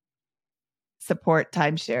can't support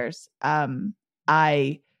timeshares.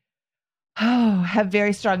 I have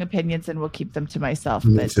very strong opinions and will keep them to myself.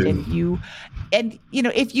 Me but too.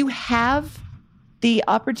 if you have the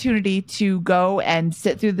opportunity to go and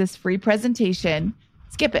sit through this free presentation,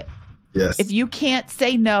 skip it. Yes. If you can't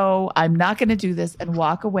say no, I'm not going to do this, and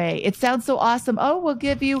walk away. It sounds so awesome. Oh, we'll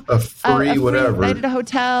give you a free whatever night at a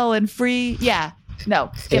hotel and free. Yeah.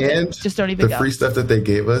 No, skip it. Just don't even go. The free stuff that they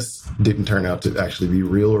gave us didn't turn out to actually be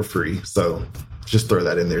real or free. So just throw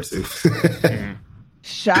that in there too.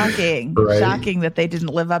 Shocking. Right? Shocking that they didn't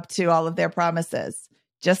live up to all of their promises.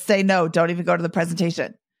 Just say no. Don't even go to the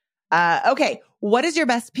presentation. Okay. What is your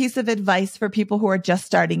best piece of advice for people who are just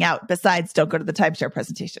starting out besides don't go to the timeshare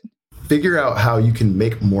presentation? Figure out how you can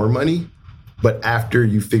make more money, but after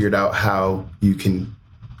you figured out how you can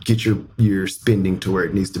get your spending to where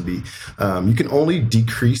it needs to be. You can only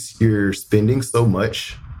decrease your spending so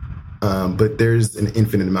much, but there's an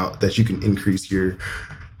infinite amount that you can increase your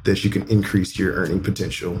earning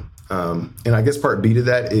potential. And I guess part B to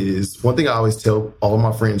that is one thing I always tell all of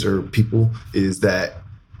my friends or people is that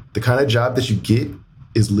the kind of job that you get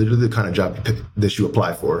is literally the kind of job that you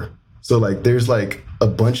apply for. So like, there's like a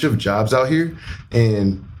bunch of jobs out here.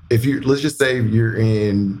 And if let's just say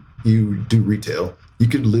you do retail, you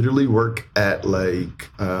could literally work at like,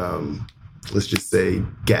 let's just say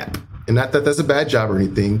Gap. And not that that's a bad job or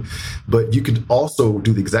anything, but you could also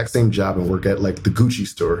do the exact same job and work at like the Gucci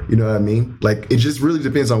store. You know what I mean? Like, it just really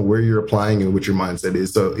depends on where you're applying and what your mindset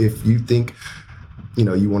is. So if you think,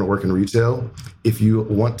 you want to work in retail, if you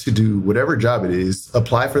want to do whatever job it is,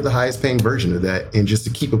 apply for the highest paying version of that and just to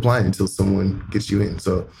keep applying until someone gets you in.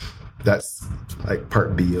 So that's like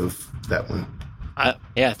part B of that one.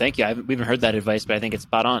 Yeah, thank you. We haven't heard that advice, but I think it's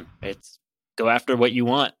spot on. It's go after what you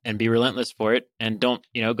want and be relentless for it, and don't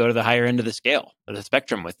go to the higher end of the scale or the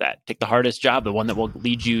spectrum with that. Take the hardest job, the one that will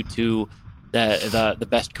lead you to the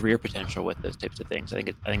best career potential with those types of things. I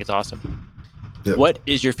think it's awesome. Yep. What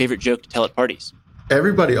is your favorite joke to tell at parties?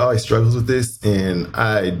 Everybody always struggles with this, and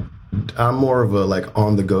I'm more of a like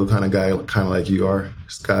on the go kind of guy, kind of like you are,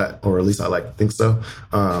 Scott, or at least I like to think so.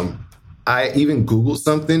 I even Googled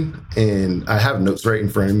something and I have notes right in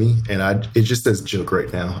front of me, and it just says joke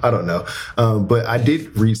right now. I don't know. But I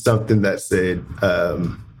did read something that said,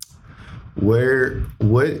 where's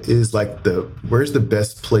the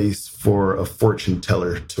best place for a fortune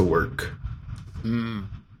teller to work?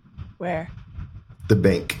 Where? The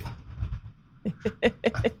bank. I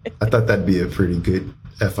thought that'd be a pretty good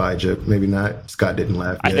FI joke. Maybe not. Scott didn't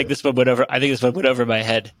laugh yet. I think this one went over my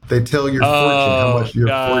head. They tell your fortune, how much your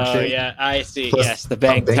fortune. Yeah, I see. Yes, the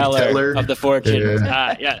bank teller of the fortune.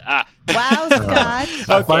 Yeah. Wow, Scott.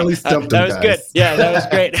 I finally stumped him, That was guys. good. Yeah, that was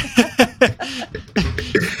great.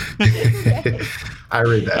 I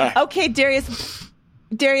read that. Okay, Darius,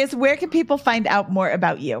 where can people find out more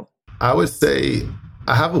about you? I would say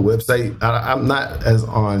I have a website. I'm not as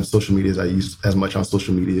on social media as I use as much on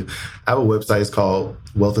social media. I have a website. It's called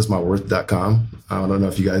wealthismyworth.com. I don't know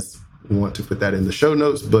if you guys want to put that in the show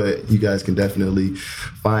notes, but you guys can definitely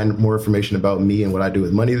find more information about me and what I do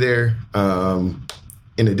with money there. In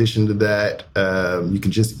addition to that, you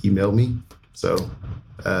can just email me. So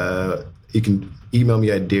you can email me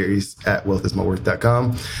at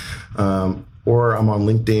darius@wealthismyworth.com. Or I'm on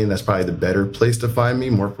LinkedIn. That's probably the better place to find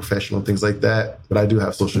me, more professional, things like that. But I do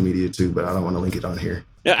have social media too, but I don't want to link it on here.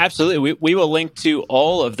 No, absolutely. We will link to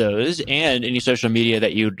all of those and any social media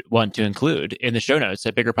that you'd want to include in the show notes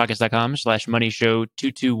at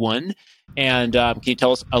biggerpockets.com/moneyshow221. And can you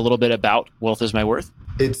tell us a little bit about Wealth is My Worth?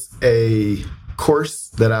 It's a course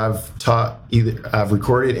that I've I've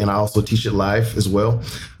recorded, and I also teach it live as well.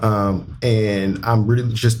 And I'm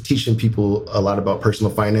really just teaching people a lot about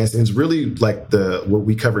personal finance. And it's really like what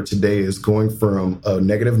we covered today is going from a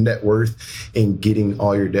negative net worth and getting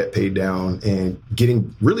all your debt paid down and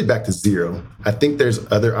getting really back to zero. I think there's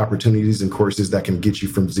other opportunities and courses that can get you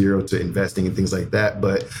from zero to investing and things like that.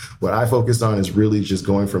 But what I focus on is really just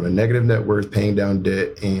going from a negative net worth, paying down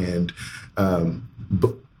debt, and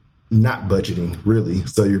not budgeting, really.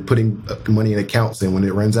 So you're putting money in accounts, and when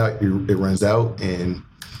it runs out, it runs out. And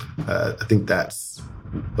I think that's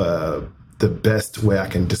the best way I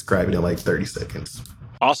can describe it in like 30 seconds.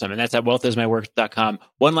 Awesome. And that's at wealthismyworth.com.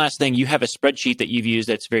 One last thing, you have a spreadsheet that you've used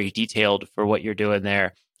that's very detailed for what you're doing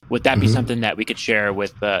there. Would that be something that we could share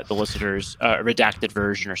with the listeners, a redacted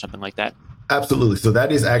version or something like that? Absolutely. So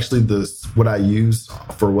that is actually what I use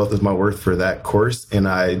for Wealth is My Worth for that course. And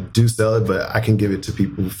I do sell it, but I can give it to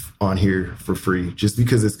people on here for free just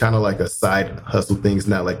because it's kind of like a side hustle thing. It's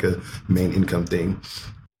not like a main income thing.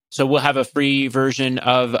 So we'll have a free version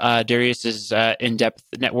of Darius's in-depth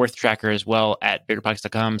net worth tracker as well at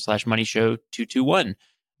biggerpockets.com/moneyshow221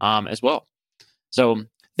 as well. So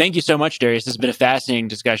thank you so much, Darius. This has been a fascinating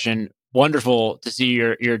discussion. Wonderful to see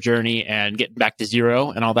your journey and getting back to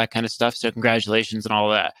zero and all that kind of stuff. So congratulations on all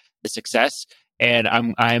that, the success. And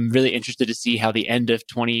I'm really interested to see how the end of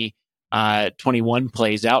 2021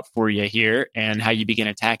 plays out for you here and how you begin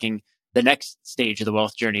attacking the next stage of the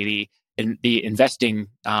wealth journey, the investing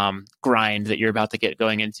grind that you're about to get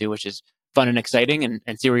going into, which is fun and exciting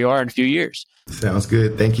and see where you are in a few years. Sounds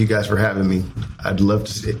good. Thank you guys for having me. I'd love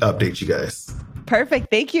to update you guys. Perfect.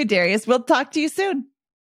 Thank you, Darius. We'll talk to you soon.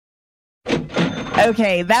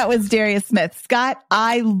 Okay, that was Darius Smith. Scott,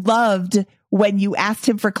 I loved when you asked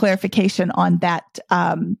him for clarification on that,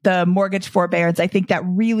 the mortgage forbearance. I think that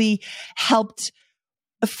really helped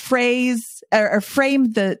frame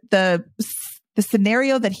the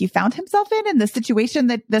scenario that he found himself in and the situation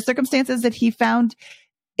that the circumstances that he found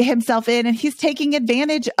himself in. And he's taking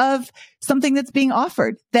advantage of something that's being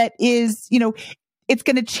offered that is, it's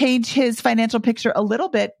going to change his financial picture a little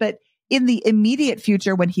bit, but in the immediate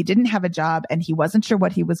future, when he didn't have a job and he wasn't sure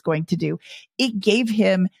what he was going to do, it gave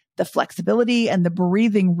him the flexibility and the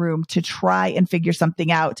breathing room to try and figure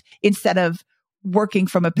something out instead of working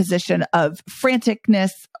from a position of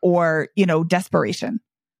franticness or, desperation.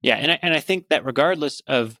 Yeah. And I think that regardless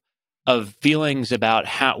of feelings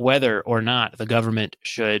about whether or not the government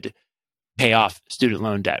should pay off student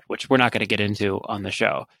loan debt, which we're not going to get into on the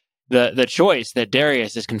show, the choice that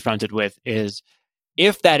Darius is confronted with is,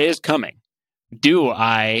 if that is coming, do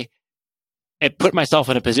I put myself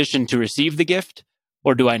in a position to receive the gift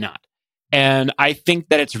or do I not? And I think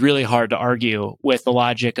that it's really hard to argue with the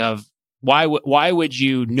logic of why would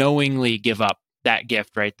you knowingly give up that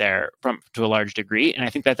gift right there to a large degree? And I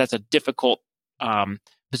think that that's a difficult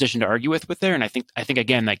position to argue with there. And I think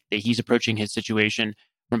again, like that he's approaching his situation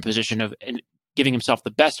from a position of giving himself the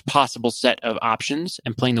best possible set of options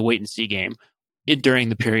and playing the wait and see game during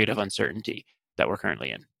the period of uncertainty that we're currently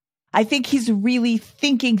in. I think he's really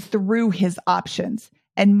thinking through his options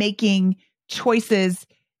and making choices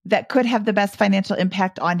that could have the best financial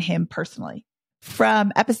impact on him personally.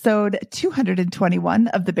 From episode 221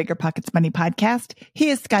 of the Bigger Pockets Money podcast, he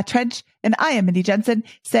is Scott Trench and I am Mindy Jensen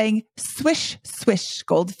saying swish, swish,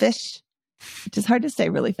 goldfish, which is hard to say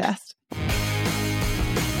really fast.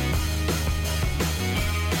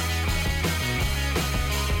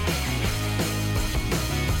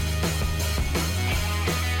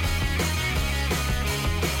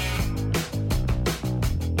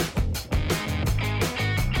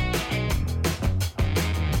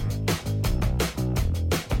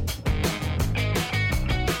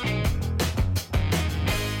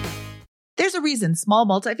 There's a reason small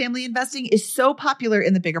multifamily investing is so popular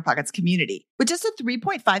in the Bigger Pockets community. With just a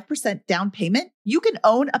 3.5% down payment, you can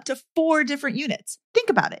own up to 4 different units. Think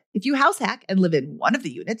about it. If you house hack and live in one of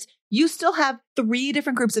the units, you still have 3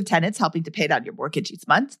 different groups of tenants helping to pay down your mortgage each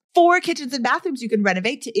month, 4 kitchens and bathrooms you can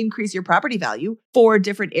renovate to increase your property value, 4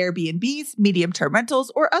 different Airbnbs, medium-term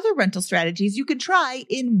rentals, or other rental strategies you can try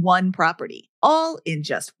in one property, all in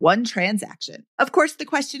just one transaction. Of course, the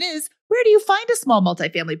question is, where do you find a small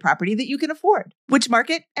multifamily property that you can afford? Which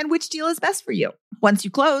market and which deal is best for you? Once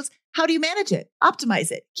you close, how do you manage it,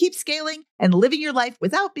 optimize it, keep scaling, and living your life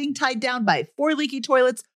without being tied down by 4 leaky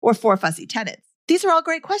toilets or 4 fussy tenants? These are all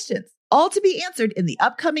great questions, all to be answered in the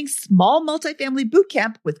upcoming Small Multifamily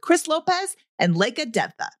Bootcamp with Chris Lopez and Leica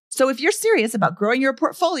Devtha. So if you're serious about growing your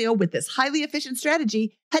portfolio with this highly efficient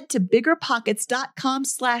strategy, head to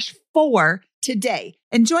biggerpockets.com/4 today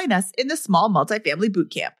and join us in the Small Multifamily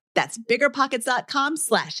Bootcamp. That's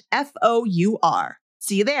biggerpockets.com/FOUR.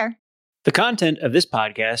 See you there. The content of this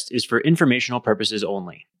podcast is for informational purposes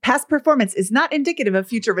only. Past performance is not indicative of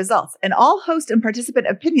future results, and all host and participant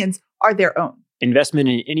opinions are their own. Investment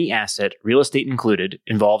in any asset, real estate included,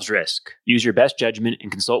 involves risk. Use your best judgment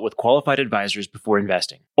and consult with qualified advisors before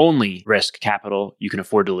investing. Only risk capital you can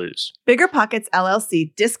afford to lose. Bigger Pockets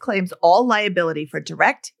LLC disclaims all liability for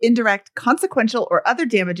direct, indirect, consequential, or other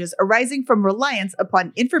damages arising from reliance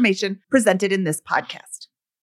upon information presented in this podcast.